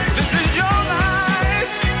 This is your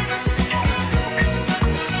life.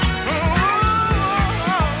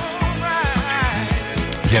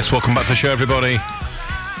 Right. Yes, welcome back to the show, everybody.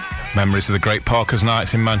 Memories of the great Parker's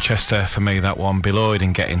nights in Manchester. For me, that one, Beloyd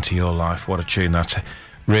and Get Into Your Life. What a tune that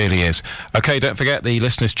really is. OK, don't forget the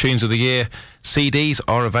listeners' tunes of the year. CDs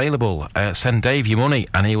are available. Send Dave your money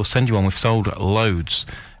and he will send you one. We've sold loads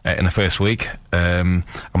in the first week, and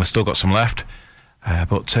we've still got some left.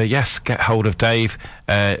 But yes, get hold of Dave.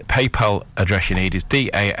 PayPal address you need is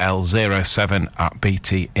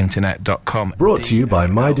dal07@btinternet.com. Brought to you by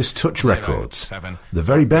Midas Touch Records, the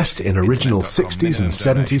very best in original 60s and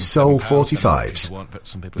 70s soul 45s.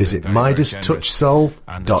 Visit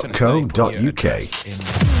midastouchsoul.co.uk.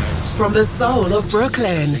 From the soul of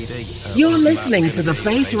Brooklyn, you're listening to The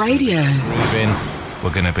Face Radio.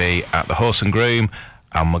 We're going to be at the Horse and Groom,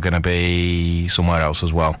 and we're going to be somewhere else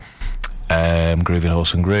as well. Grooving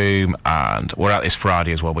Horse and Groom, and we're out this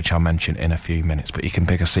Friday as well, which I'll mention in a few minutes, but you can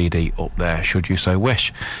pick a CD up there should you so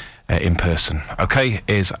wish, in person. OK,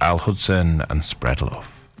 is Al Hudson and Spread Love.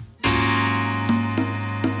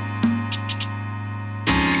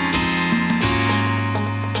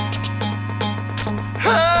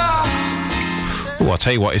 Oh, I'll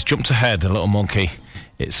tell you what, it's jumped ahead, the little monkey.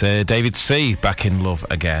 It's David C. Back in Love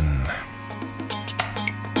Again.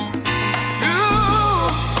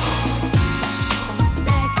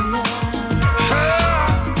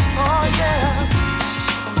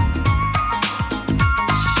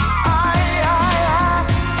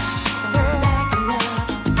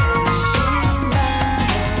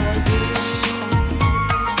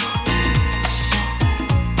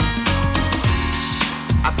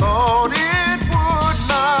 Thought it would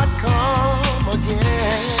not come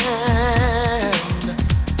again.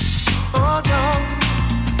 Oh no,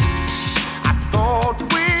 I thought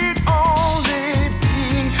we'd only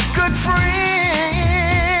be good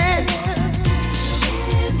friends.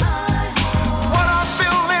 What I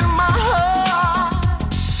feel in my heart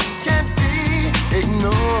can't be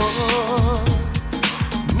ignored.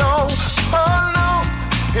 No, oh no,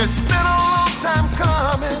 it's been a long time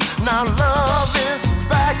coming. Now love is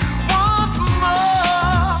back once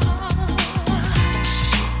more.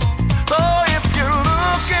 So if you're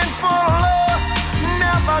looking for love,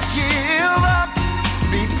 never give up.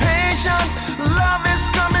 Be patient, love is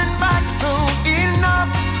coming back soon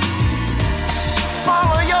enough.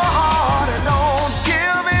 Follow your heart and don't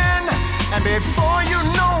give in. And before you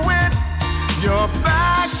know it, you're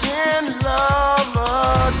back in love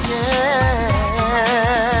again.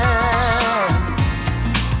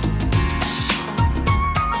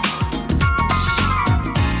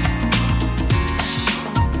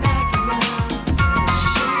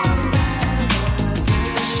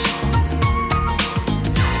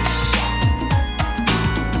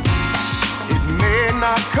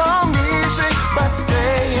 Not come easy, but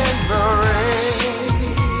stay in the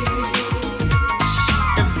rain.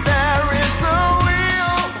 If there is a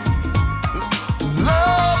will,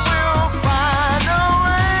 love will find a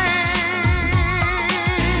way.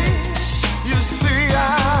 You see,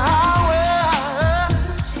 I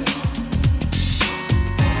was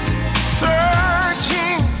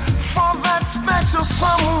searching for that special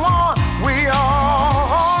someone we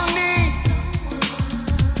all need.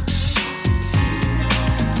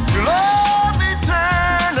 Love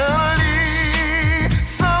eternally.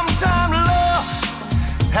 Sometimes love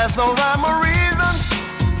has There's no rhyme or reason,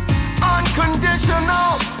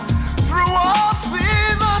 unconditional, through all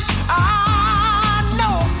seasons. I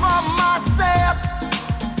know for myself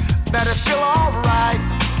that it feel alright.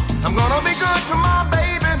 I'm gonna be good to my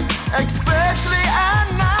baby, especially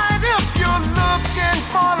at night. If you're looking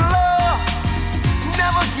for love,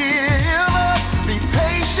 never give up, be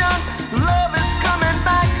patient. Love is coming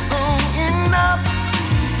back soon enough.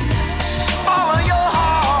 Follow your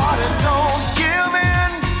heart and don't give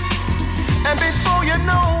in. And before you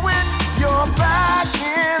know it, you're back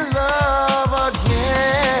in love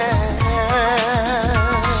again.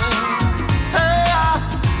 Hey,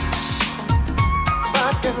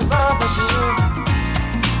 back in love again.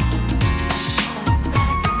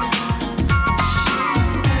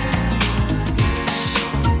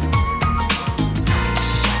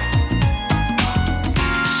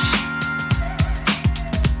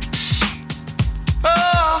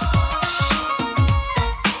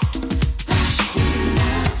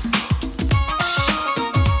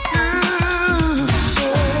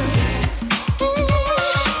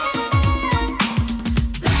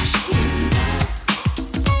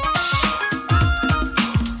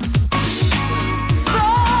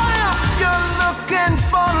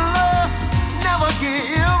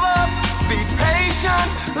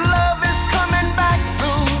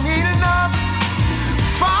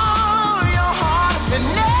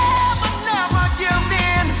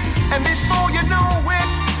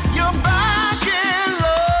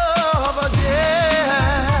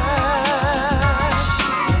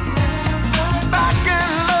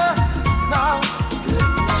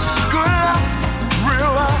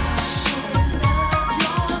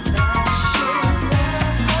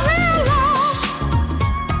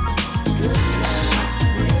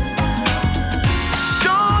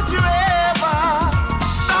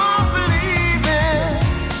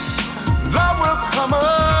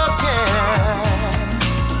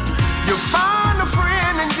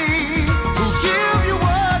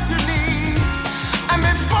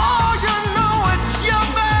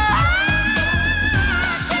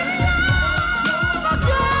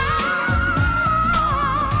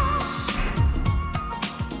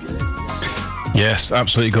 Yes,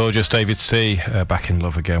 absolutely gorgeous. David C. Back in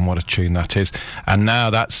Love Again. What a tune that is. And now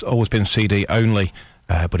that's always been CD only,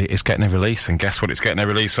 but it is getting a release. And guess what it's getting a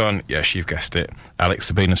release on? Yes, you've guessed it.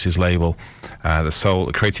 Alex Sabinus' label,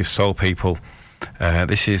 the Creative Soul People.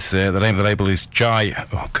 This is, the name of the label is Jai.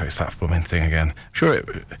 Oh, God, it's that blooming thing again. I'm sure it...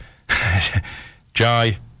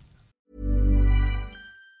 Jai.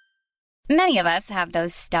 Many of us have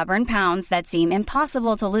those stubborn pounds that seem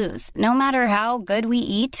impossible to lose, no matter how good we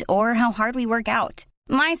eat or how hard we work out.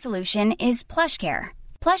 My solution is PlushCare.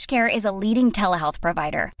 PlushCare is a leading telehealth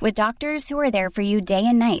provider with doctors who are there for you day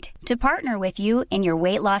and night to partner with you in your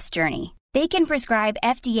weight loss journey. They can prescribe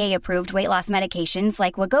FDA-approved weight loss medications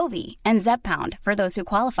like Wegovy and Zepbound for those who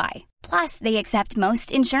qualify. Plus, they accept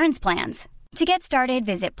most insurance plans. To get started,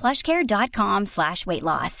 visit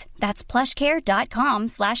plushcare.com/weightloss. That's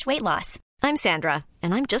plushcare.com/weightloss. I'm Sandra,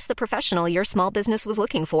 and I'm just the professional your small business was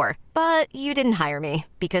looking for. But you didn't hire me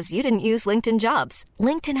because you didn't use LinkedIn Jobs.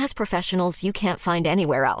 LinkedIn has professionals you can't find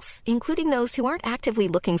anywhere else, including those who aren't actively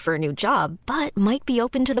looking for a new job, but might be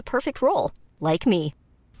open to the perfect role, like me.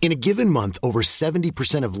 In a given month, over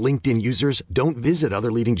 70% of LinkedIn users don't visit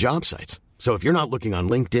other leading job sites. So if you're not looking on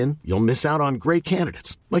LinkedIn, you'll miss out on great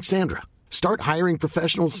candidates, like Sandra. Start hiring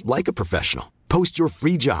professionals like a professional. Post your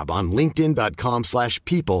free job on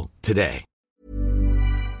linkedin.com/people today.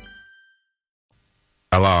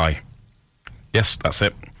 A lie. Yes, that's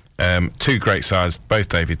it. Two great sides, both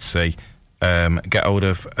David C. Get hold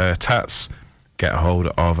of Tats. Get a hold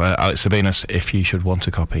of Alex Sabinus if you should want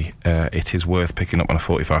a copy. It is worth picking up on a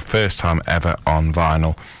 45. First time ever on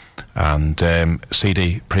vinyl. And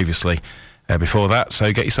CD previously. Before that,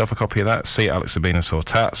 so get yourself a copy of that. See Alex Sabinus or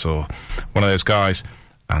Tats or one of those guys,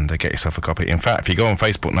 and get yourself a copy. In fact, if you go on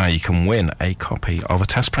Facebook now, you can win a copy of a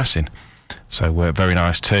test pressing. So very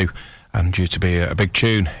nice too, and due to be a big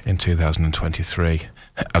tune in 2023,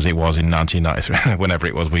 as it was in 1993, whenever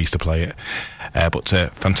it was we used to play it. But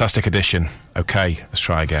fantastic edition. Okay, let's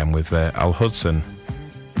try again with Al Hudson.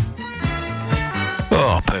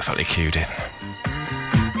 Oh, perfectly cued in.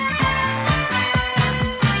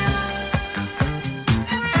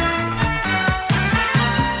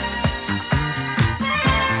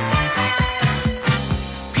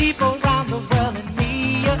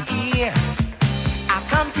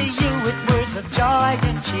 Joy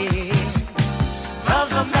and cheer.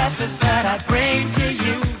 Love's a message that I bring to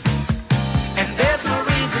you, and there's no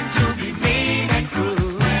reason to be mean and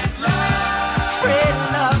cruel. Spread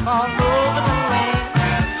love all over the land.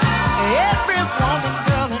 Every woman,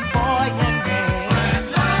 girl, and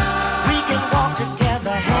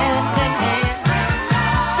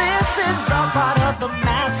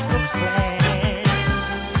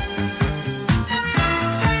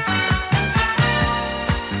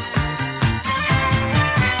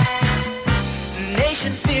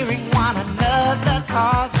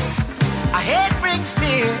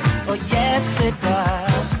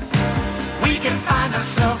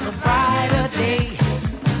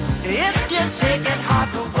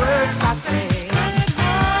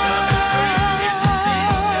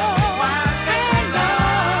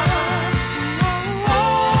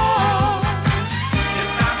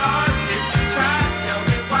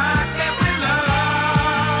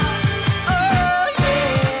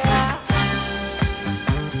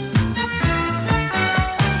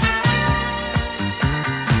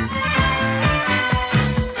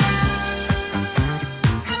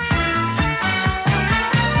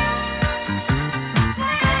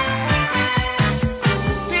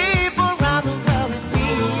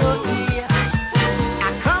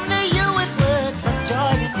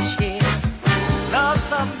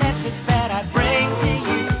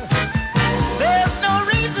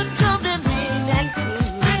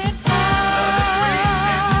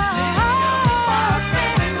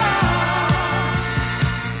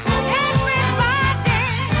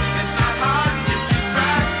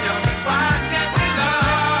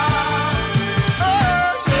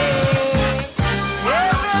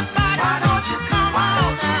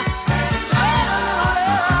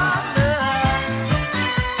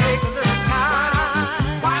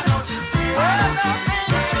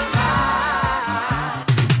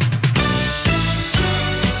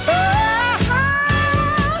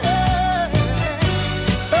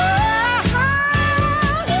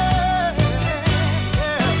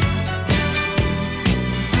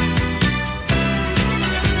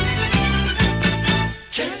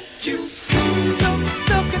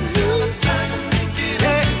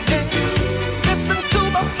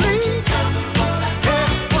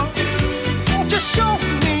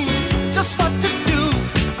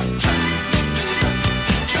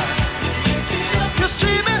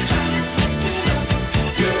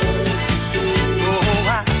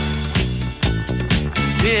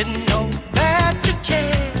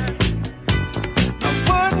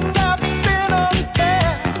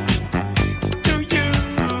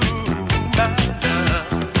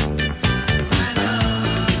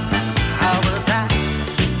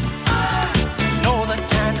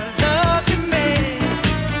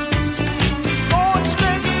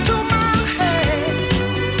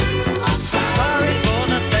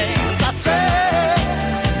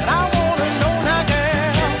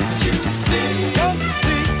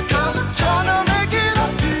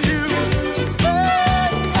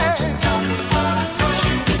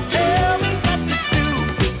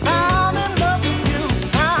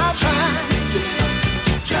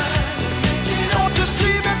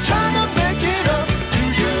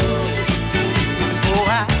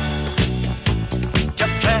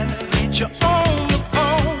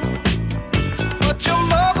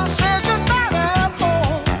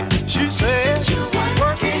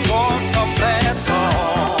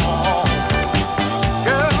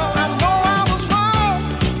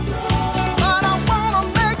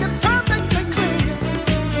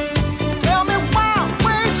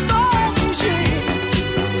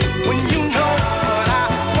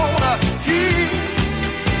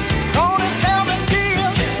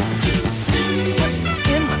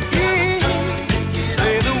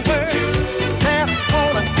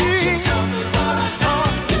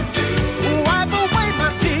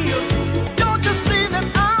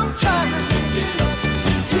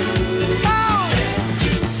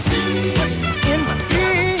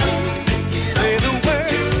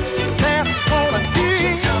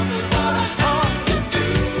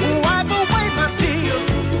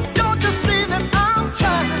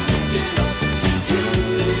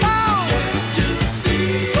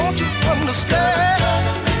understand.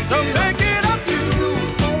 To make it up to you,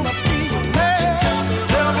 wanna be your man. Tell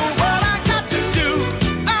me what I got to do,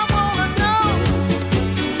 I wanna know.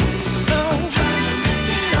 So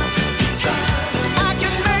I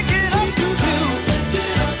can make it up to you.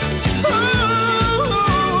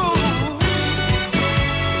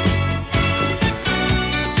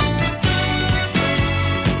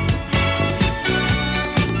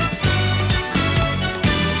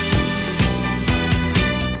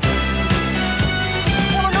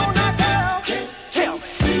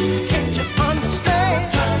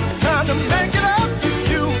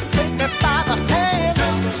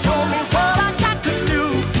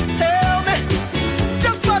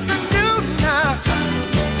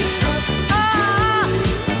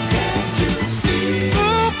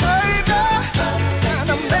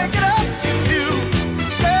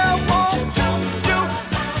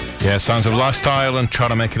 Yeah, Sounds of Lifestyle and Trying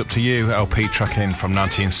to Make It Up to You, LP tracking from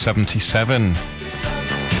 1977.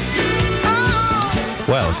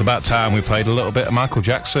 Well, it's about time we played a little bit of Michael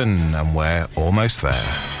Jackson, and we're almost there.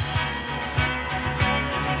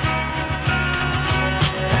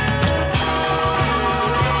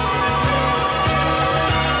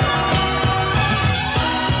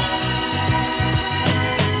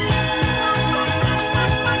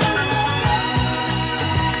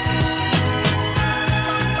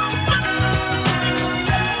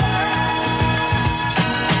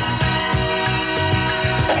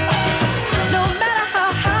 No matter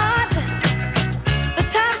how hard the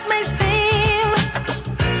times may seem,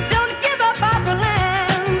 don't give up our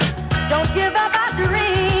plans, don't give up our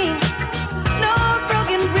dreams. No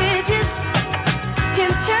broken bridges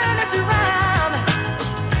can turn us around,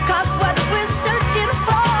 'cause what we're searching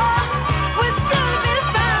for will soon be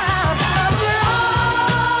found. 'Cause we're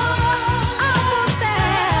almost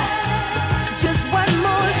there, just one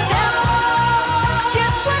more step,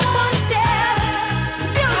 just one more step.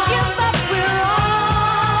 Don't give up, we're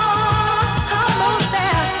almost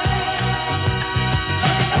there.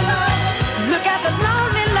 Look at the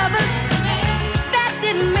lonely lovers that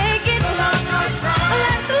didn't make it.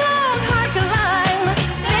 Life's a long, hard climb,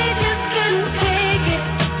 they just couldn't take it.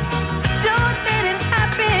 Don't let it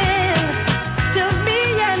happen to me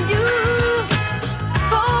and you.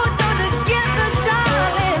 Hold on together,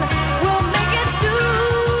 darling, we'll make it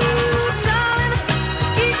through, darling.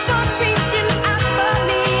 Keep on reaching out for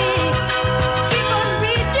me. Keep on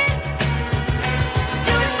reaching.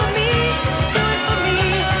 Do it for me. Do it for me.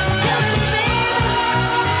 Do it,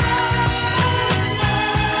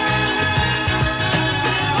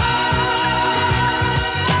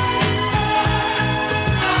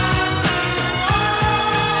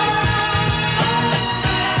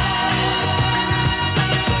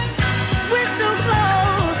 we're so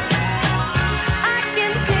close, I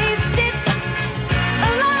can taste it. A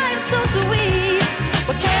life so sweet,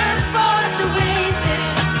 we can't afford to waste it.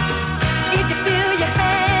 If you feel your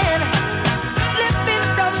hand slipping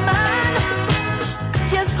from mine,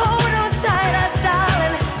 just hold on tighter,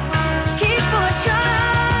 darling. Keep on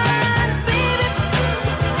trying, baby.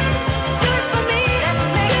 Do it for me. Let's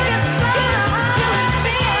make this climb,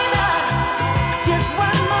 baby. Just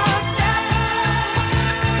one more step.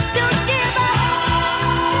 Don't give up.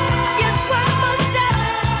 Just one more step,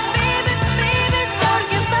 baby, baby. Don't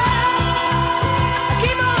give up.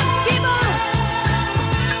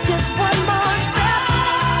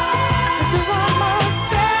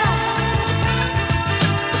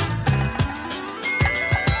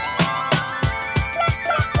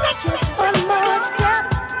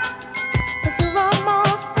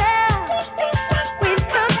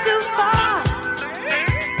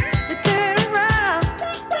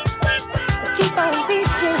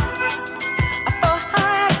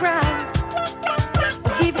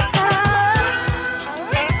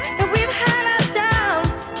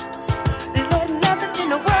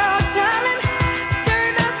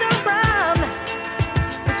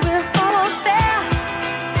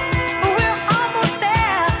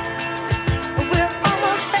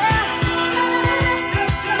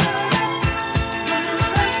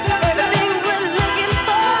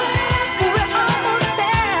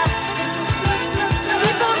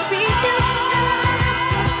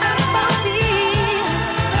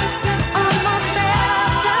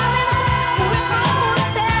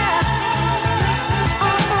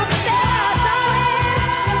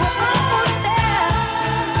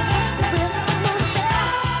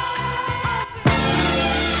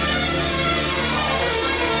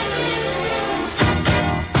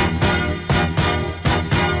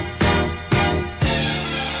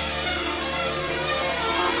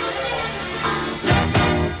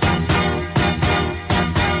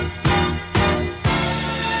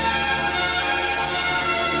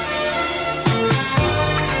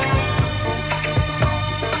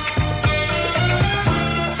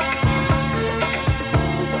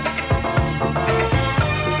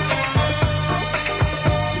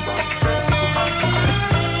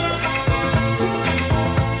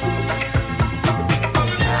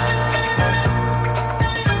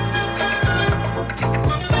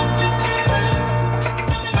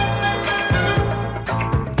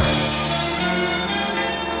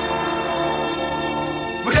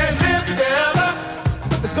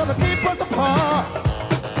 gonna keep us apart?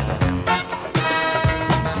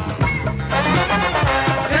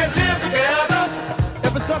 Can't live together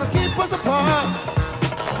if it's gonna keep us apart.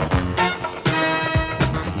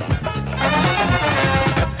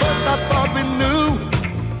 At first I thought we knew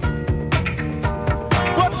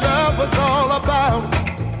what love was all about,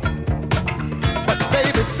 but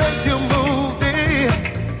baby, since you moved in,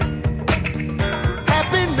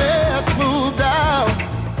 happiness moved out.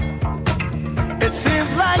 It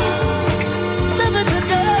seems like living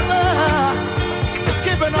together is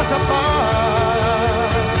keeping us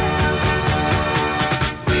apart.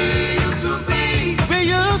 We used to be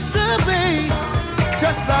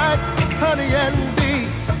just like honey and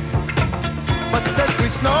bees, but since we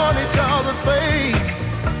snort each other's face,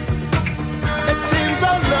 it seems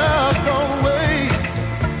our love's gone waste.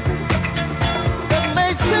 It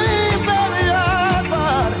may seem very hard,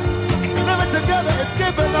 but living together is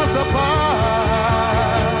keeping us apart.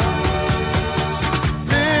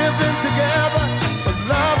 Living together, but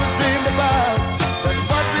love is dreamed about. That's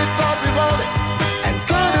what we thought we wanted and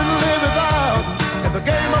couldn't live without. And the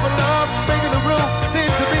game of love, big in the room,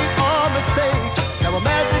 seemed to be our mistake. Now a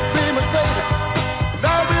magic dream is faded.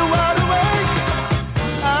 Now we wide awake.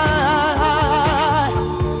 I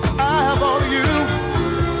have all of you,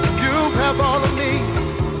 you have all of me.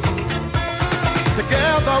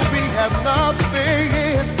 Together we have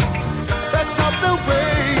nothing. That's not the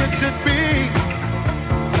way it should be.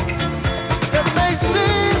 It may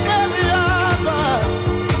seem very hard, but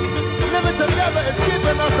living together is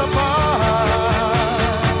keeping us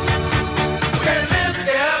apart. We can't live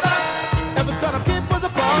together if it's gonna keep us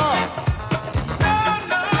apart.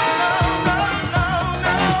 No,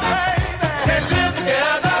 baby. Can't live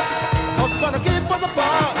together 'cause it's gonna keep us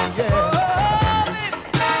apart, yeah.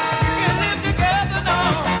 Can't live together, no.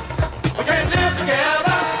 We can't live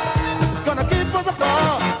together. It's gonna keep us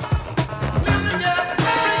apart. Live together,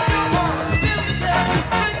 break your heart. Live together,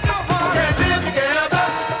 break your heart. We can't live together.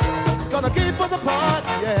 It's gonna keep us apart,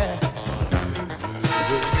 yeah.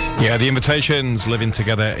 Yeah, the Invitations, Living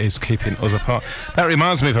Together is Keeping Us Apart. That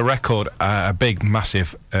reminds me of a record, a big,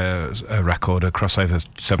 massive record, a crossover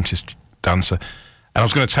 70s dancer. And I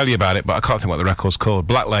was going to tell you about it, but I can't think what the record's called.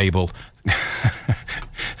 Black Label.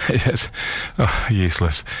 Yes. Oh,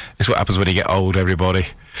 useless. It's what happens when you get old, everybody.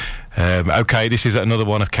 Okay, this is another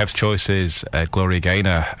one of Kev's choices, Gloria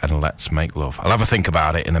Gaynor and Let's Make Love. I'll have a think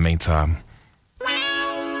about it in the meantime.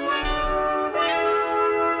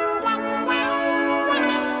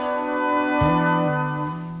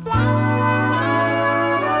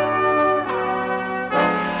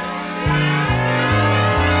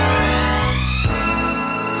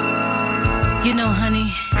 You know,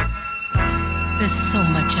 honey, there's so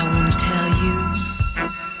much I want to tell you,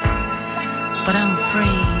 but I'm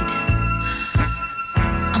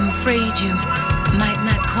afraid you might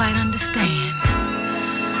not quite understand,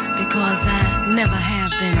 because I never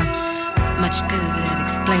have been much good at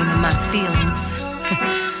explaining my feelings.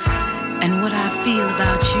 And what I feel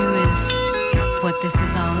about you is what this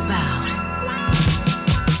is all about.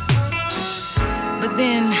 But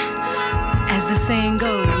then, as the saying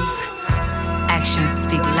goes, actions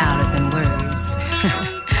speak louder than words.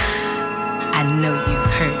 I know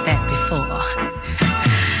you've heard that before.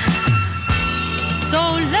 So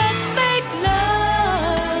let's make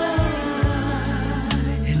love,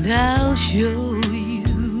 and I'll show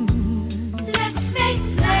you. Let's make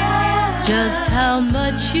love. Just how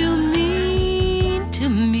much you mean to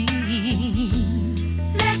me.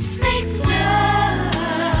 Let's make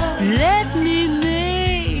love. Let me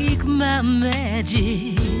make my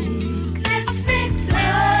magic.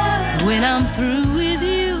 When I'm through with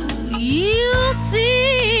you, you'll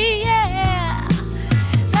see, yeah,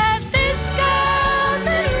 that this girl's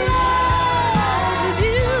in love with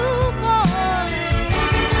you, boy.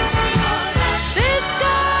 This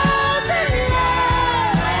girl's in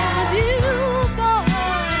love with you, boy.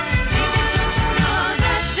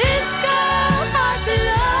 This girl's heart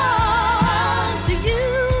belongs to you,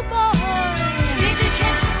 boy.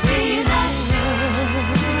 Can't you see that?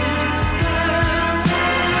 This girl's in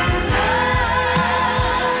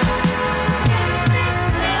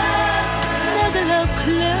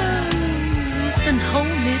close and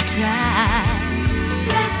hold me tight.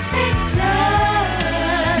 Let's make love.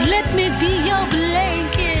 Let me be your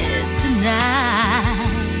blanket tonight.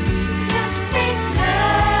 Let's make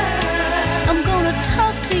love. I'm gonna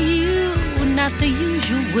talk to you, not the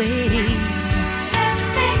usual way. Let's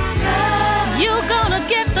make love. You're gonna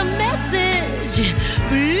get the message.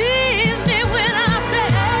 Believe me when I say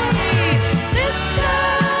this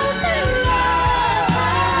girl's in love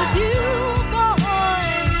with you, boy.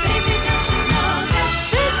 Baby, don't you know that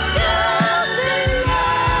this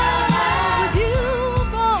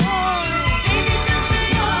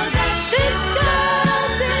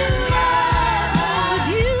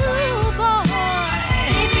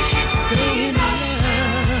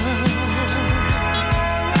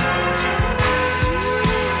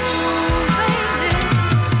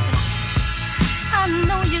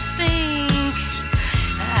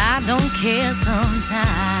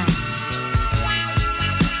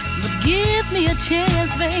a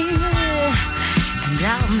chance, baby, and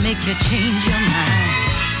I'll make you change your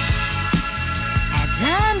mind. At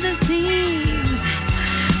times it seems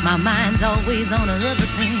my mind's always on other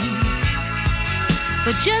things,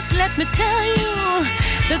 but just let me tell you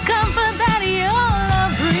the comfort that your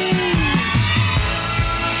love brings.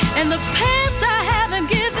 And the past I haven't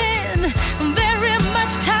given very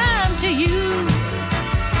much time to you,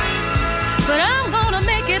 but I'm gonna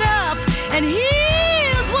make it up, and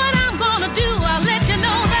here's what I'm gonna do. I'll let you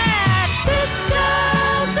know that this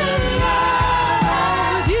girl's in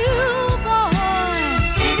love with you, boy.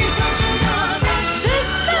 Baby, don't you know that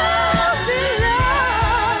this girl's in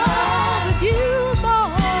love with you,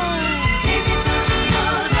 boy. Baby, don't you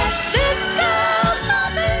know that this girl's not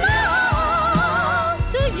belongs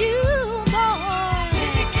to you, boy.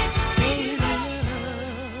 Baby, can't you see that?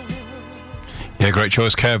 Yeah, great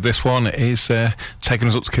choice, Kev. This one is taking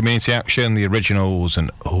us up to community action, the originals,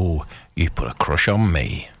 and oh, you put a crush on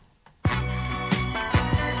me.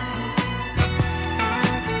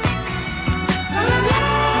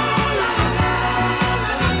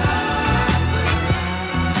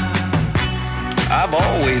 I've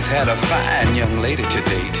always had a fine young lady to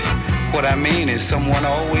date. What I mean is someone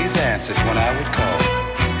always answered when I would call.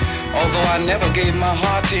 Although I never gave my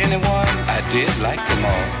heart to anyone, I did like them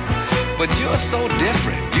all. But you're so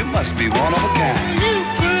different, you must be one of a kind. You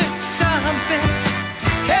put something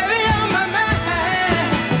heavy on my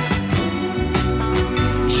mind.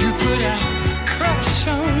 You put a crush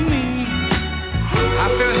on me. I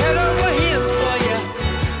fell head over heels for you.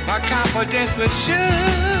 My confidence was shook.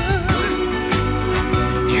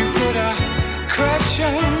 You put a crush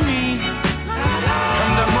on me.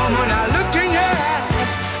 From the moment I looked in your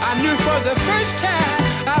eyes, I knew for the first time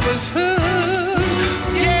I was hooked.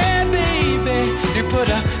 Yeah, baby, you put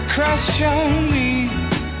a crush on me.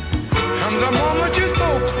 From the moment you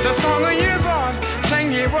spoke, the song of your voice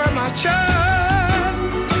sang you were my choice.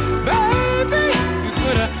 Baby, you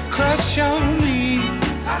put a crush on me.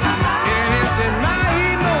 In an instant, my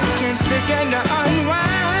emotions began to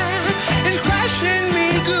unwind. It's crushing me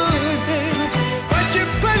good, baby, but you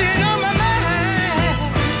put it on my mind.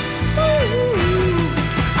 Ooh,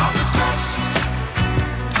 I was crushed.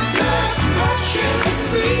 That's crushing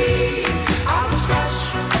me. I was crushed.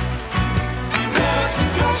 That's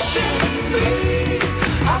crushing me.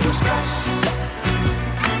 I was crushed.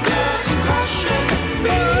 That's crushing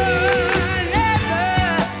me. Never,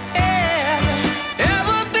 ever,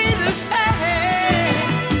 ever be the same.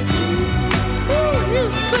 Ooh, you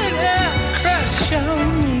put a crush on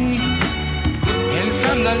me. And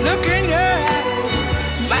from the look in your eyes,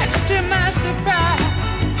 much to my surprise,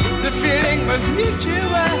 the feeling was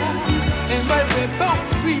mutual. And what we both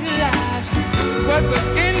realized, what was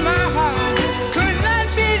in my heart could not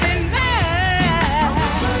be denied.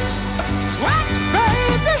 Sweat,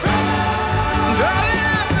 baby, darling,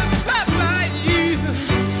 I was swept by you.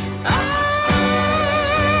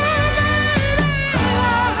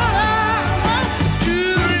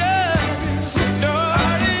 True love,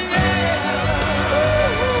 darling,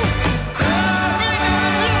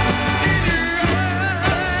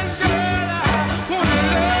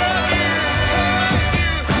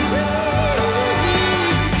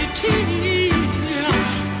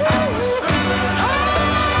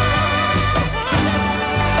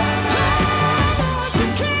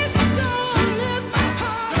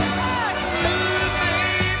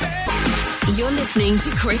 You're listening to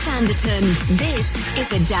Chris Anderton. This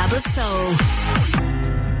is A Dab of Soul.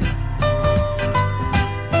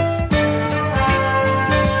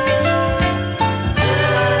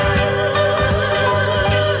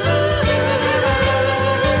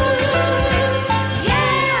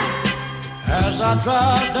 As I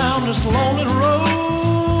drive down this lonely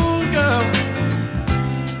road, girl,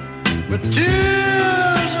 with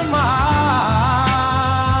tears in my eyes,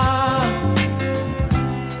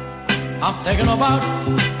 I'm thinking about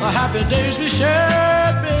the happy days we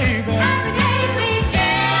shared, baby. Happy days we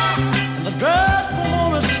shared. And the dreadful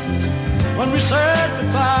moments when we said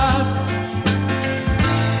goodbye.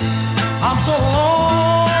 I'm so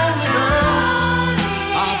lonely, girl,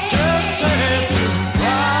 I just had to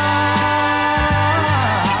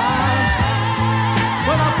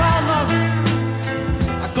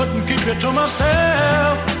keep it to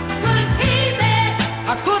myself. Couldn't keep it.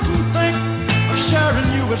 I couldn't think of sharing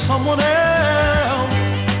you with someone else.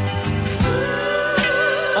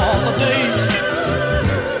 All the days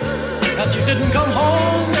that you didn't come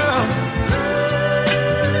home, girl.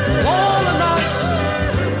 All the nights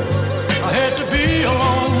I had to be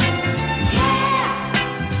alone.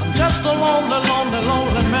 Yeah. I'm just a lonely, lonely,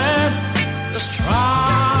 lonely man, just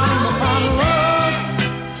trying to find love.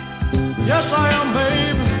 Yes, I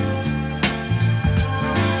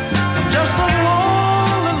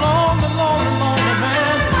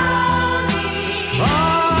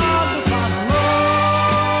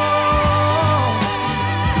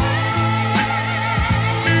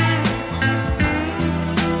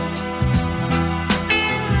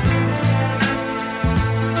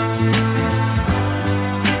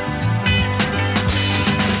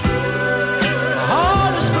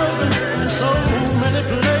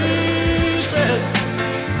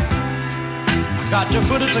Got to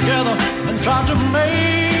put it together and try to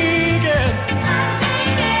make it.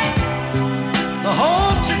 The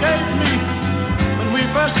hope you gave me when we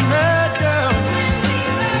first met, girl.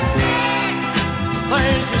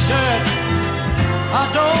 Things we said, I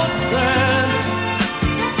don't regret.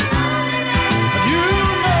 But you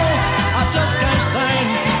know I just can't stand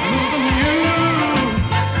losing you.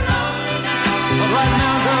 But right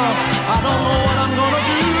now, girl, I don't know what I'm gonna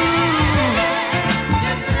do.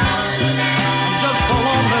 I'm just a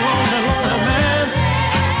lonely, lonely, lonely man,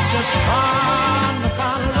 just trying to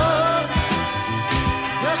find love.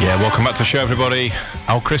 Yeah, welcome back to the show, everybody.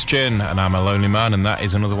 I'm Christian, and I'm a lonely man, and that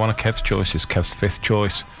is another one of Kev's choices, Kev's fifth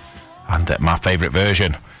choice, and my favourite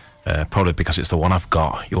version, probably because it's the one I've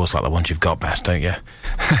got. You always like the ones you've got best, don't you?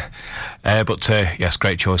 But yes,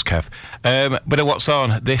 great choice, Kev. Bit of what's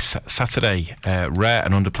on this Saturday, Rare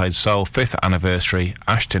and Underplayed Soul, 5th anniversary,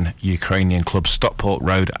 Ashton Ukrainian Club, Stockport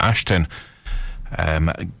Road, Ashton.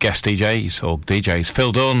 Guest DJs,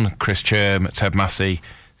 Phil Dunn, Chris Churm, Ted Massey,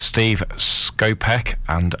 Steve Skopek,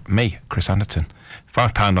 and me, Chris Anderton.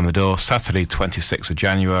 £5 on the door, Saturday 26th of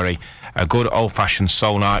January. A good old-fashioned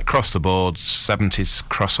soul night, across the board, 70s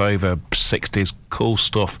crossover, 60s, cool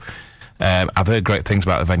stuff. I've heard great things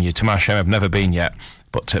about the venue. To my shame, I've never been yet,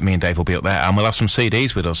 but me and Dave will be up there, and we'll have some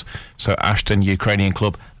CDs with us. So Ashton Ukrainian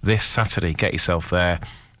Club this Saturday, get yourself there.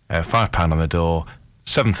 £5 on the door,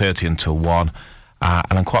 7:30 until 1.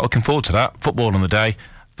 And I'm quite looking forward to that. Football on the day,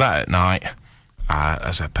 that at night.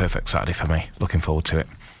 As a perfect Saturday for me. Looking forward to it.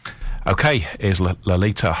 Okay, here's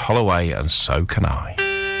Lolita Holloway and So Can I.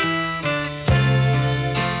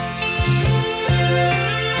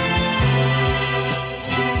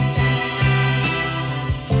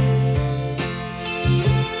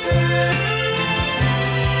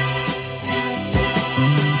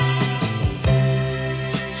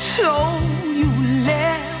 So you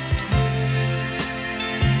left,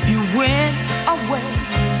 you went away.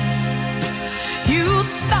 You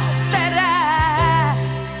thought that I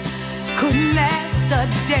couldn't last a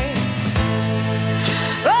day.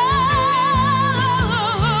 Oh,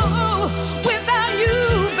 without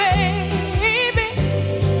you, baby.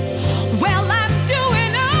 Well, I'm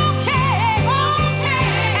doing okay.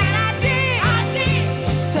 And I did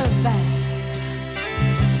survive.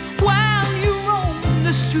 While you roam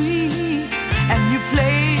the streets and you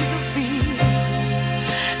play the fields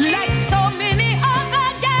like so many other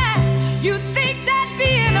guys, you think that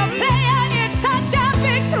being a player is such a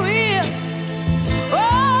big thrill.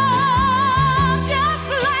 Oh, just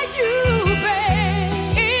like you,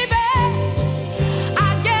 baby, I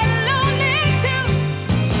get lonely too,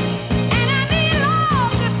 and I need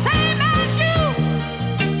love the same as you.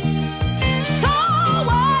 So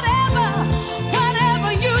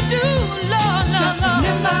whatever you do, Lord, just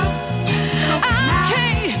remember, I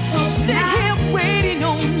can't sit here waiting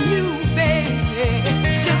on you, baby.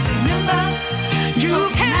 Just remember, you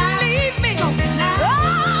can leave me.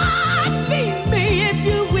 Oh, leave me if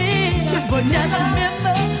you wish. But just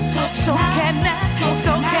remember, so can I.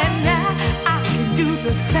 I can do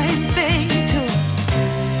the same thing too.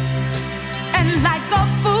 And like a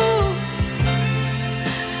fool,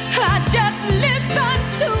 I just listen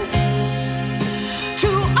to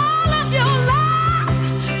all of your lies,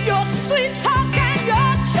 your sweet talk and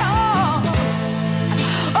your charm.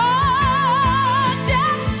 Oh,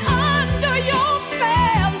 just under your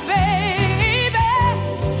spell, baby.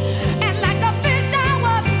 And like a fish I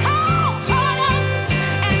was caught up,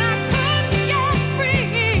 and I couldn't get free.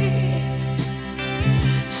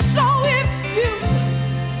 So if you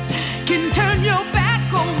can turn your back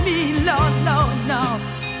on me, Lord,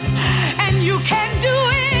 and you can do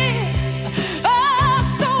it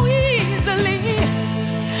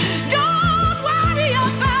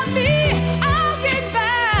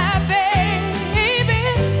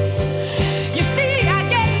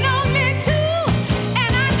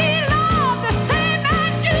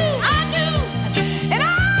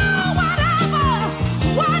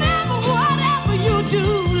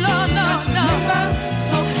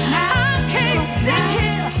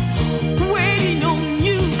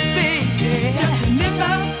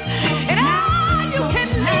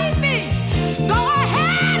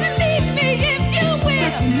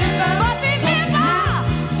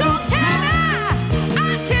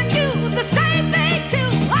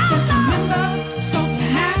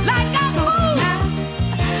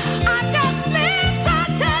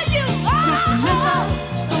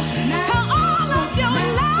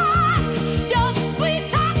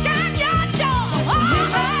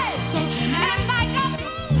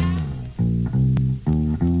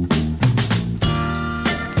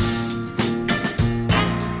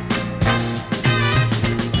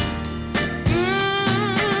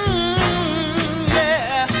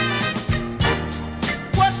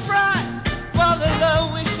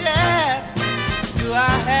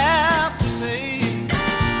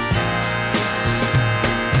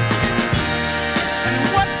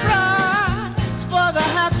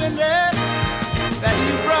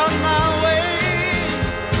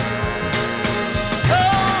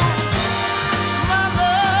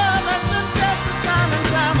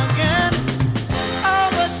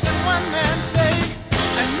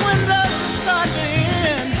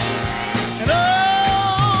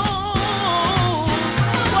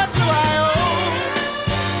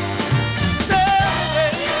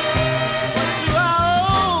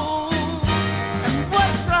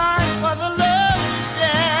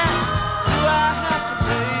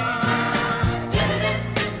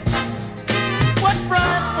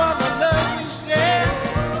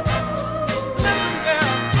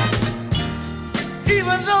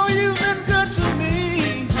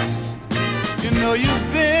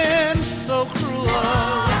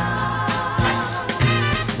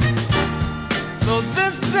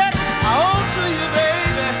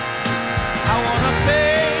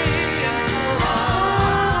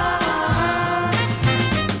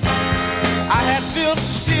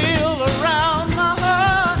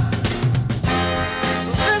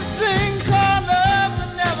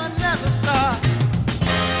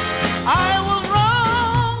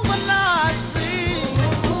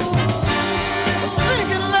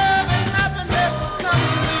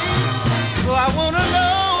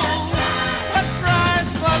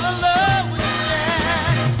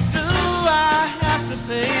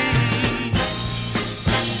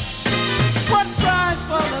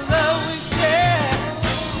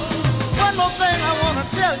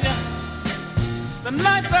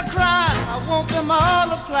all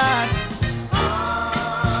applied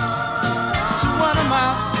to one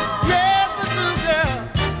amount. Yes, I do, girl.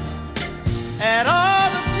 Add all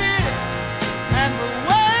the tears and the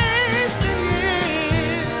wasted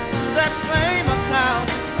years to that same account.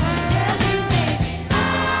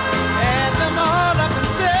 Add them all up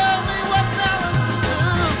and tell me what balance is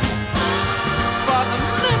due for the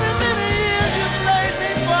many, many years you played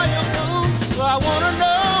me for your moon. So I wanna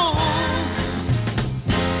know,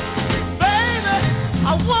 baby,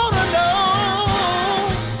 I wanna know.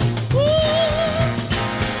 Ooh,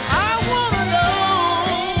 I wanna know.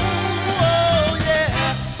 Oh yeah,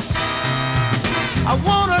 I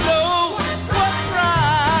wanna know what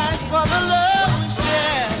price for the love we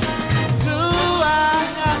share do I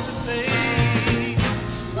have to pay?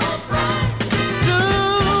 What price do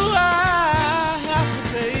I have to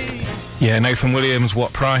pay? Yeah, Nathan Williams,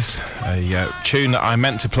 What Price? A tune that I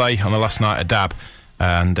meant to play on the last night of Dab,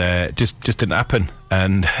 and just didn't happen.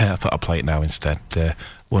 And I thought I'd play it now instead.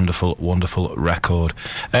 Wonderful, wonderful record.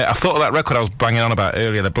 I thought of that record I was banging on about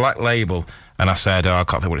earlier, the Black Label, and I said, I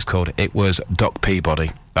can't think what it's called. It was Doc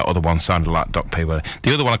Peabody. That other one sounded like Doc Peabody.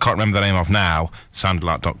 The other one I can't remember the name of now sounded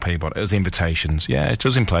like Doc Peabody. It was The Invitations. Yeah, it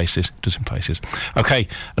does in places. Okay,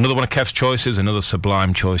 another one of Kev's choices, another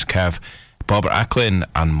sublime choice, Kev. Barbara Acklin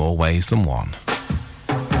and More Ways Than One.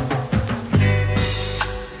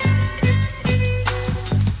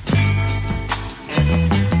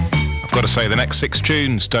 I've got to say, the next 6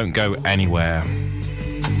 tunes don't go anywhere.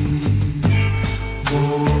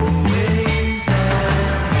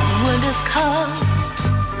 Winters come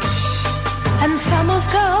and summers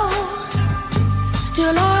go,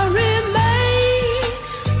 still I remain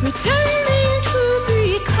pretending to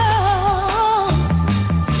recall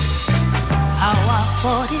how I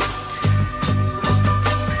fought it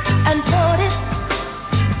and fought it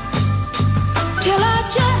till I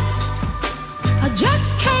just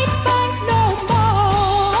can't back no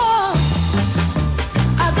more.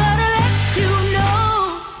 I gotta let you know,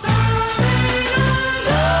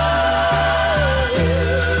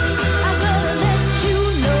 I gotta let you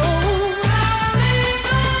know,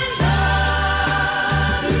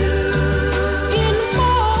 in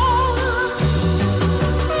more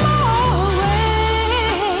ways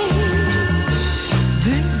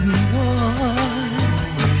than one.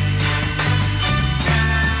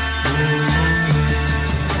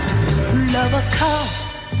 Lovers come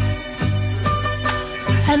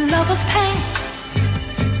and lovers pass,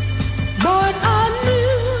 but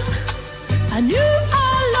I knew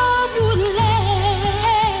our love would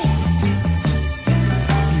last.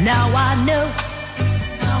 Now I know,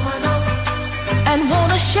 and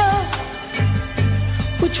wanna show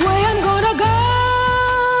which way I'm gonna go.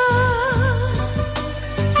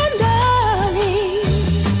 And darling,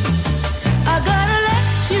 I gotta let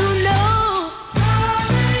you know,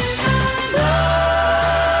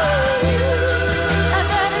 I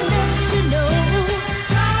gotta let you know,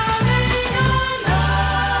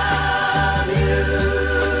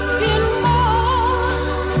 in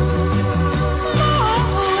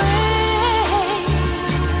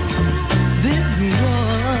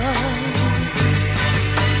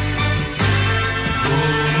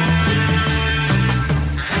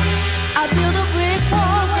I built a brick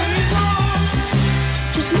wall,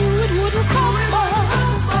 just knew it wouldn't crumble.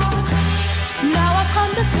 Now I've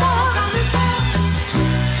come this far,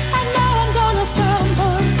 and now I'm gonna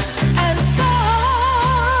stumble and fall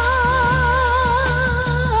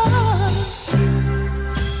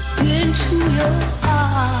into your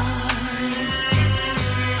arms.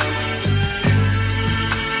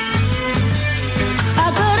 I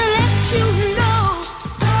gotta let you know,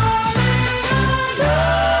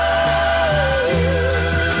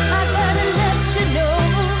 I gotta let you know,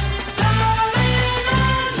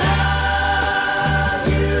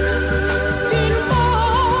 in more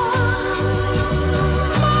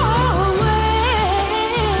ways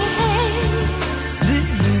than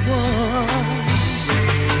one.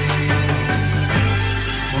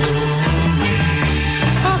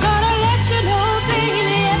 I gotta let you know, baby,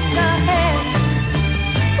 yes I have.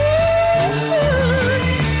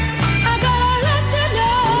 I gotta let you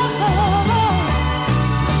know,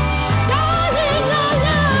 darling, I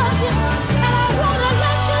love you, and I wanna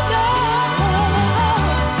let you know.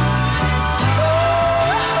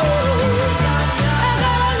 I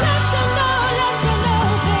gotta let you know,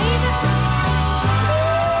 baby.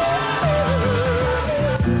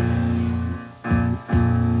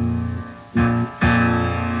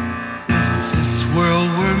 If this world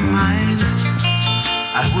were mine,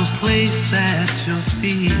 I would place at your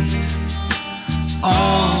feet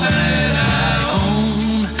all that I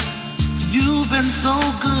own. You've been so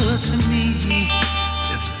good to me.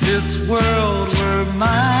 this world were mine,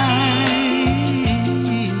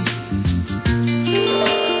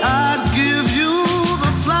 I'd give you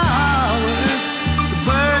the flowers, the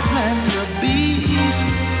birds and the bees.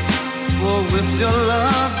 For with your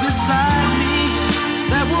love beside me,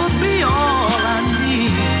 that would be all I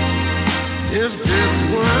need. If this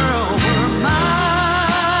world were mine,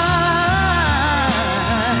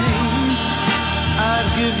 I'd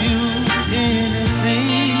give you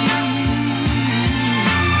anything.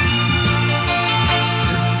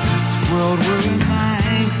 If this world were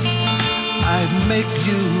mine, I'd make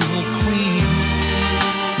you a queen.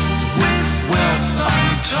 With wealth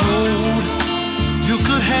untold, you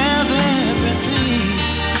could have everything.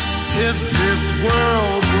 If this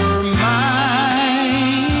world were mine,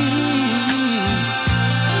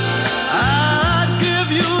 I'd give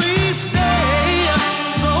you each day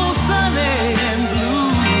so sunny and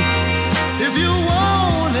blue. If you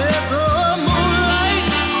wanted the moonlight,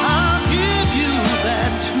 I'll give you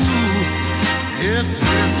that too. If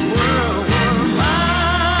this world were mine,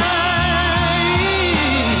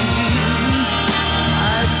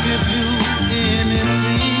 I'd give you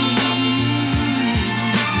anything.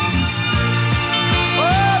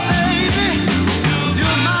 Oh, baby,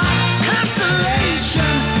 you're my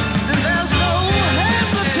consolation, and there's no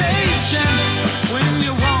hesitation when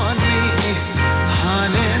you want me,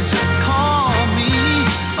 honey, just call me.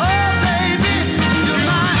 Oh, baby, you're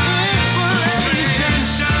my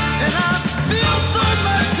inspiration, and I feel so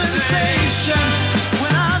much sensation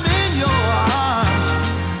when I'm in your arms,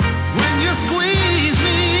 when you squeeze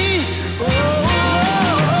me. Oh,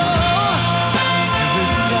 every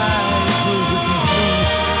sky will be blue,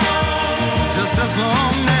 just as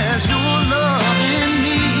long as you're loving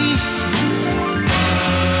me.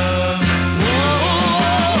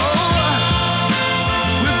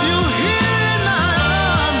 With you here in my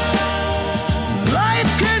arms,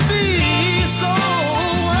 life can be so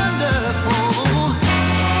wonderful.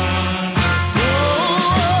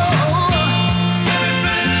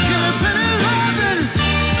 Give me pretty loving,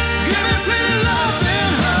 give me pretty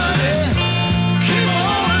loving, honey. Keep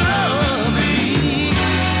on loving me.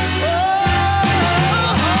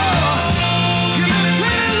 Give me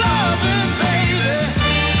pretty loving, baby.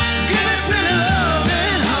 Give me pretty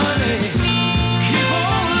loving, honey. Keep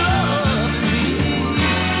on loving me.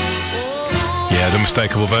 Yeah, the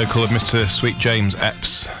unmistakable vocal of Mr. Sweet James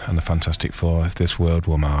Epps and the Fantastic Four, If This World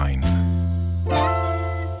Were Mine.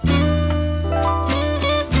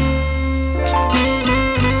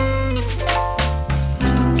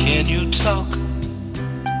 Can you talk?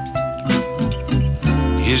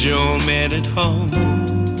 Is your old man at home?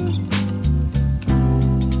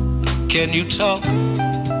 Can you talk?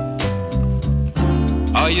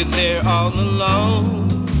 Are you there all alone?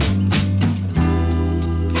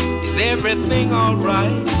 Is everything all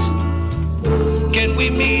right? Can we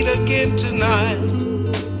meet again tonight?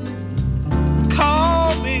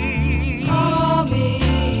 Call me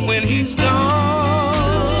when he's gone.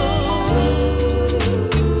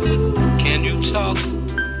 Can you talk?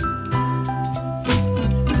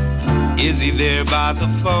 Is he there by the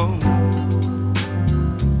phone?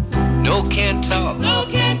 No, can't talk. No,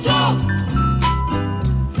 can't talk.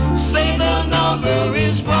 Say the number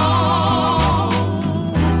is wrong.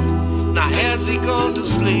 Now has he gone to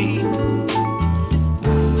sleep?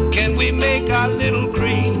 Can we make our little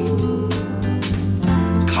green?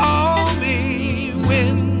 Call me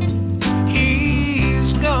when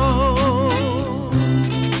he's gone.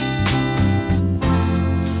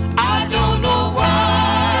 I don't know why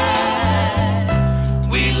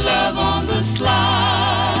we love on the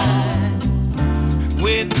slide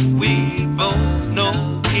when we both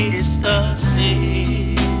know it's a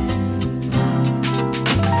sin.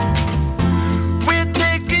 We're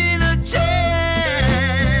taking a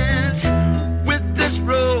chance with this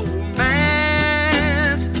romance.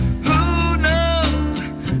 Who knows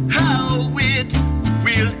how it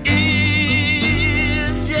will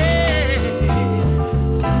end? Yeah.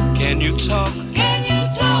 Can you talk? Can you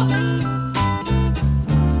talk?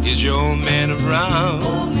 Is your old man around?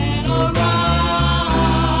 Old man around.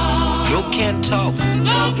 No, can't talk.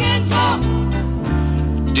 No, can't talk.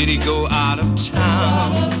 Did he go out of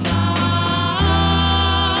town?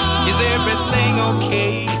 Is everything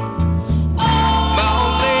okay? My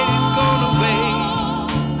old lady's gone away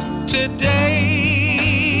today.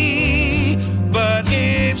 But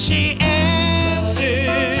if she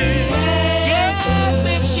answers, yes,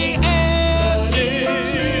 if she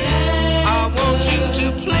answers, I want you to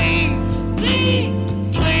please, please,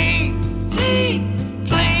 please, please,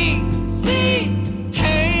 please,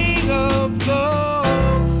 hang up the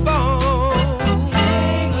phone.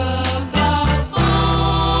 Hang up the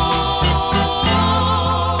phone.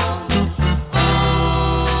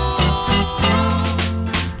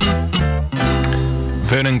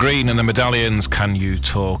 and Green and the Medallions. Can You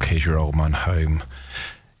Talk? Is Your Old Man Home?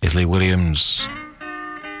 Is Lee Williams.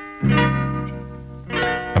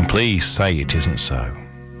 And please say it isn't so.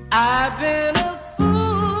 I've been a fool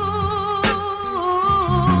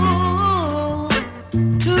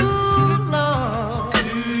too long.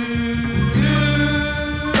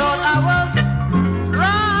 Thought I was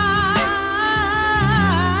right,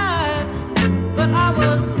 but I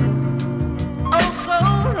was oh so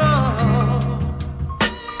wrong.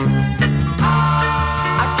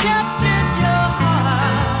 I captured your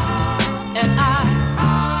heart and I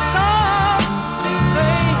caused me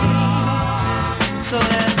pain. So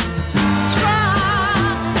let's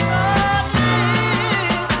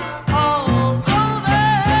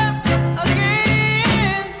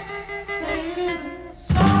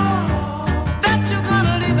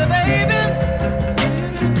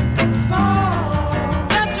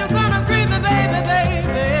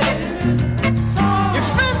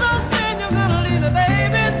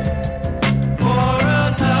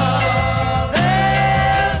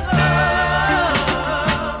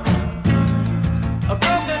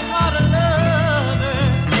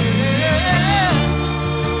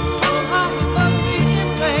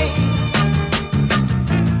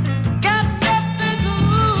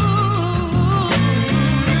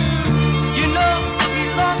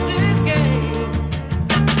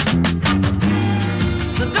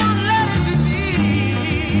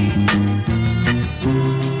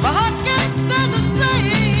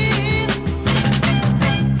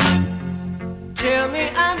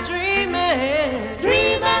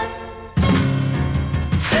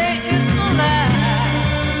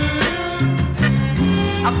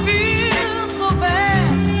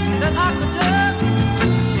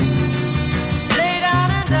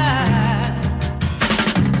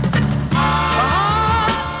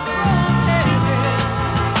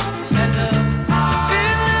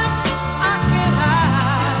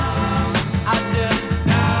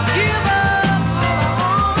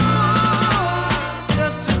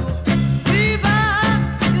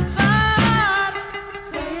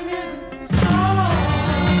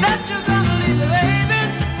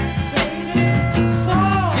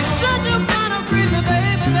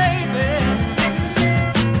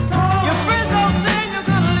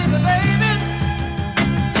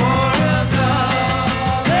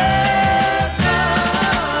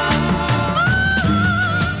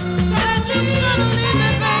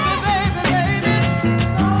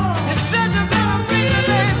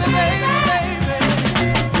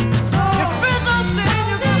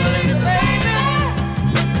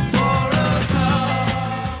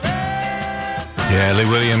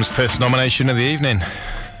First nomination of the evening.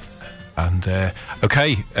 And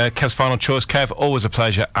Kev's final choice. Kev, always a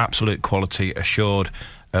pleasure, absolute quality assured.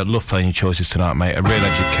 Love playing your choices tonight, mate. A real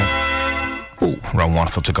education. Oh, wrong one. I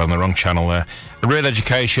thought I got on the wrong channel there. A real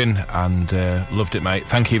education, and loved it, mate.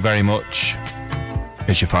 Thank you very much.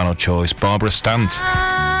 Here's your final choice, Barbara Stant.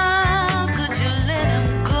 How could you let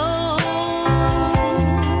him go?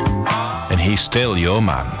 And he's still your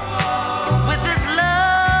man. With this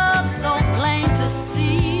love so plain to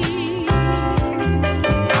see.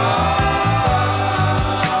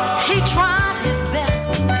 He tried his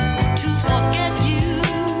best to forget you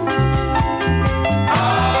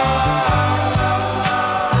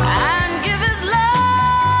and give his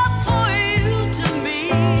love for you to me.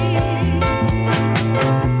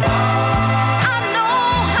 I know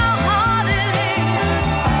how hard it is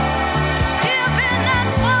giving and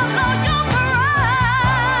swallow your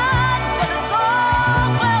pride.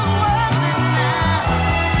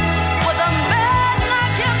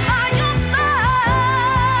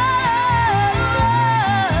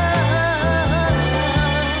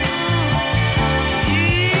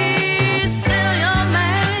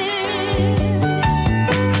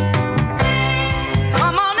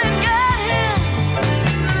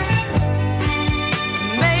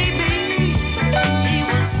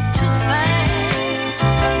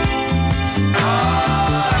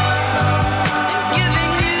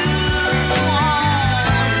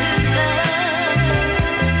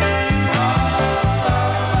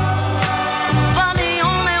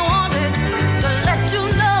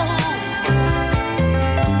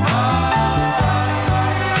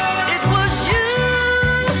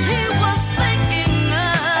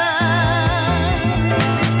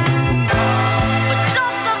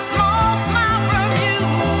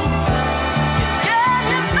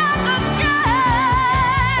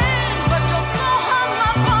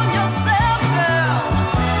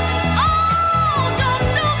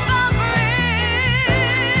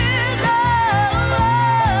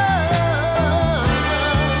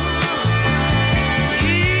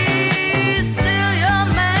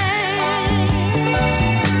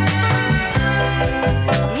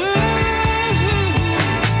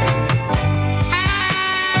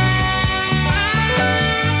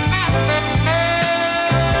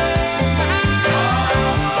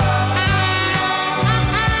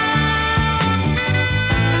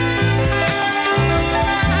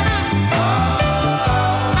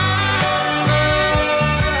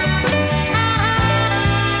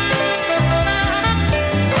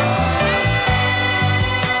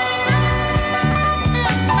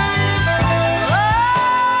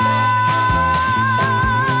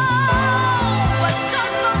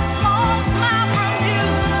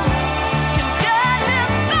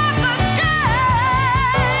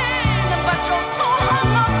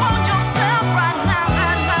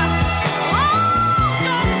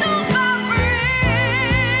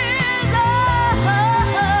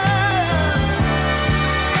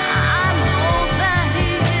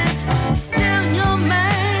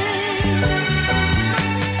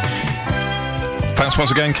 once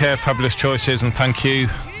again, Kev, fabulous choices, and thank you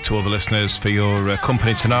to all the listeners for your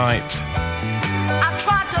company tonight.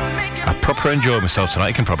 I proper enjoyed myself tonight,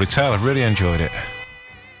 you can probably tell. I've really enjoyed it.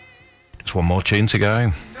 Just one more tune to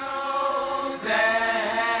go.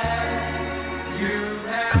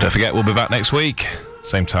 And don't forget, we'll be back next week.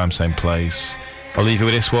 Same time, same place. I'll leave you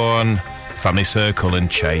with this one, Family Circle and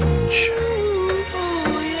Change.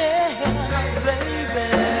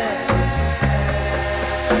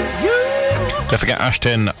 Don't forget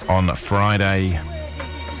Ashton on Friday,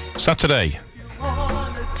 Saturday.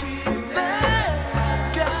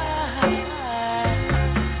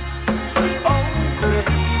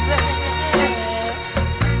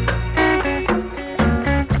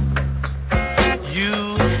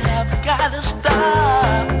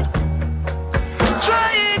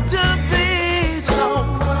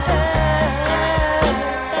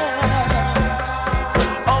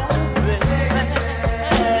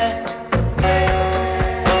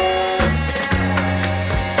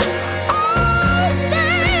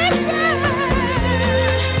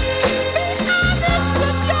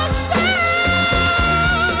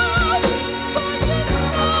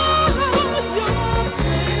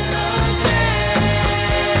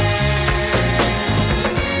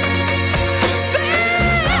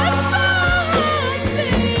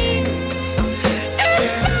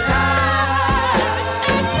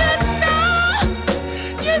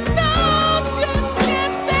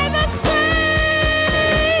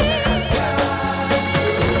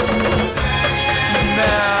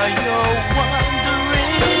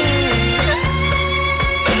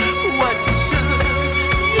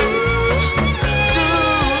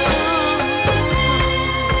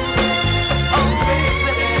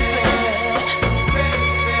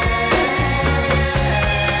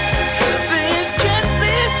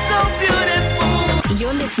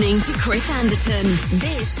 Listening to Chris Anderton.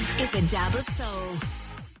 This is A Dab of Soul.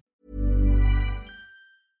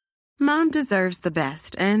 Mom deserves the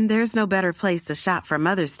best, and there's no better place to shop for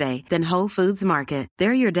Mother's Day than Whole Foods Market.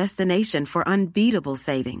 They're your destination for unbeatable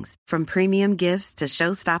savings, from premium gifts to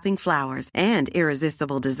show-stopping flowers and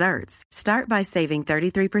irresistible desserts. Start by saving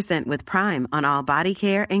 33% with Prime on all body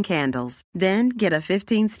care and candles. Then get a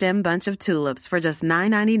 15-stem bunch of tulips for just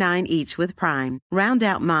 $9.99 each with Prime. Round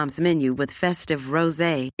out Mom's menu with festive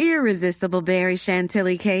rosé, irresistible berry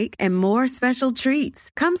chantilly cake, and more special treats.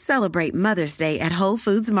 Come celebrate Mother's Day at Whole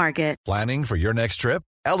Foods Market. Planning for your next trip?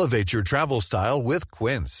 Elevate your travel style with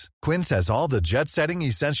Quince. Quince has all the jet-setting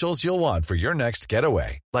essentials you'll want for your next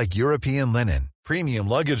getaway, like European linen, premium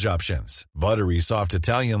luggage options, buttery soft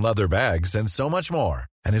Italian leather bags, and so much more.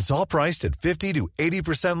 And it's all priced at 50 to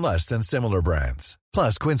 80% less than similar brands.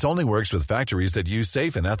 Plus, Quince only works with factories that use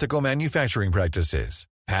safe and ethical manufacturing practices.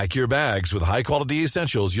 Pack your bags with high-quality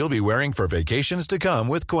essentials you'll be wearing for vacations to come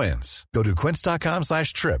with Quince. Go to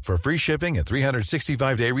quince.com/trip for free shipping and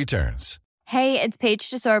 365-day returns. Hey, it's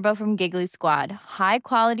Paige DeSorbo from Giggly Squad. High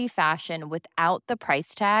quality fashion without the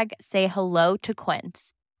price tag. Say hello to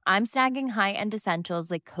Quince. I'm snagging high-end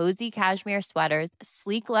essentials like cozy cashmere sweaters,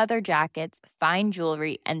 sleek leather jackets, fine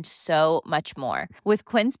jewelry, and so much more. With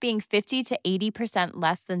Quince being 50 to 80%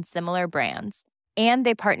 less than similar brands. And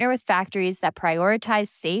they partner with factories that prioritize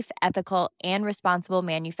safe, ethical, and responsible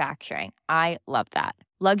manufacturing. I love that.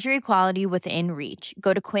 Luxury quality within reach.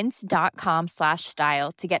 Go to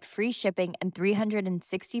quince.com/style to get free shipping and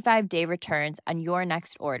 365-day returns on your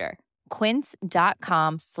next order.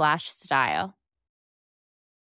 Quince.com/style.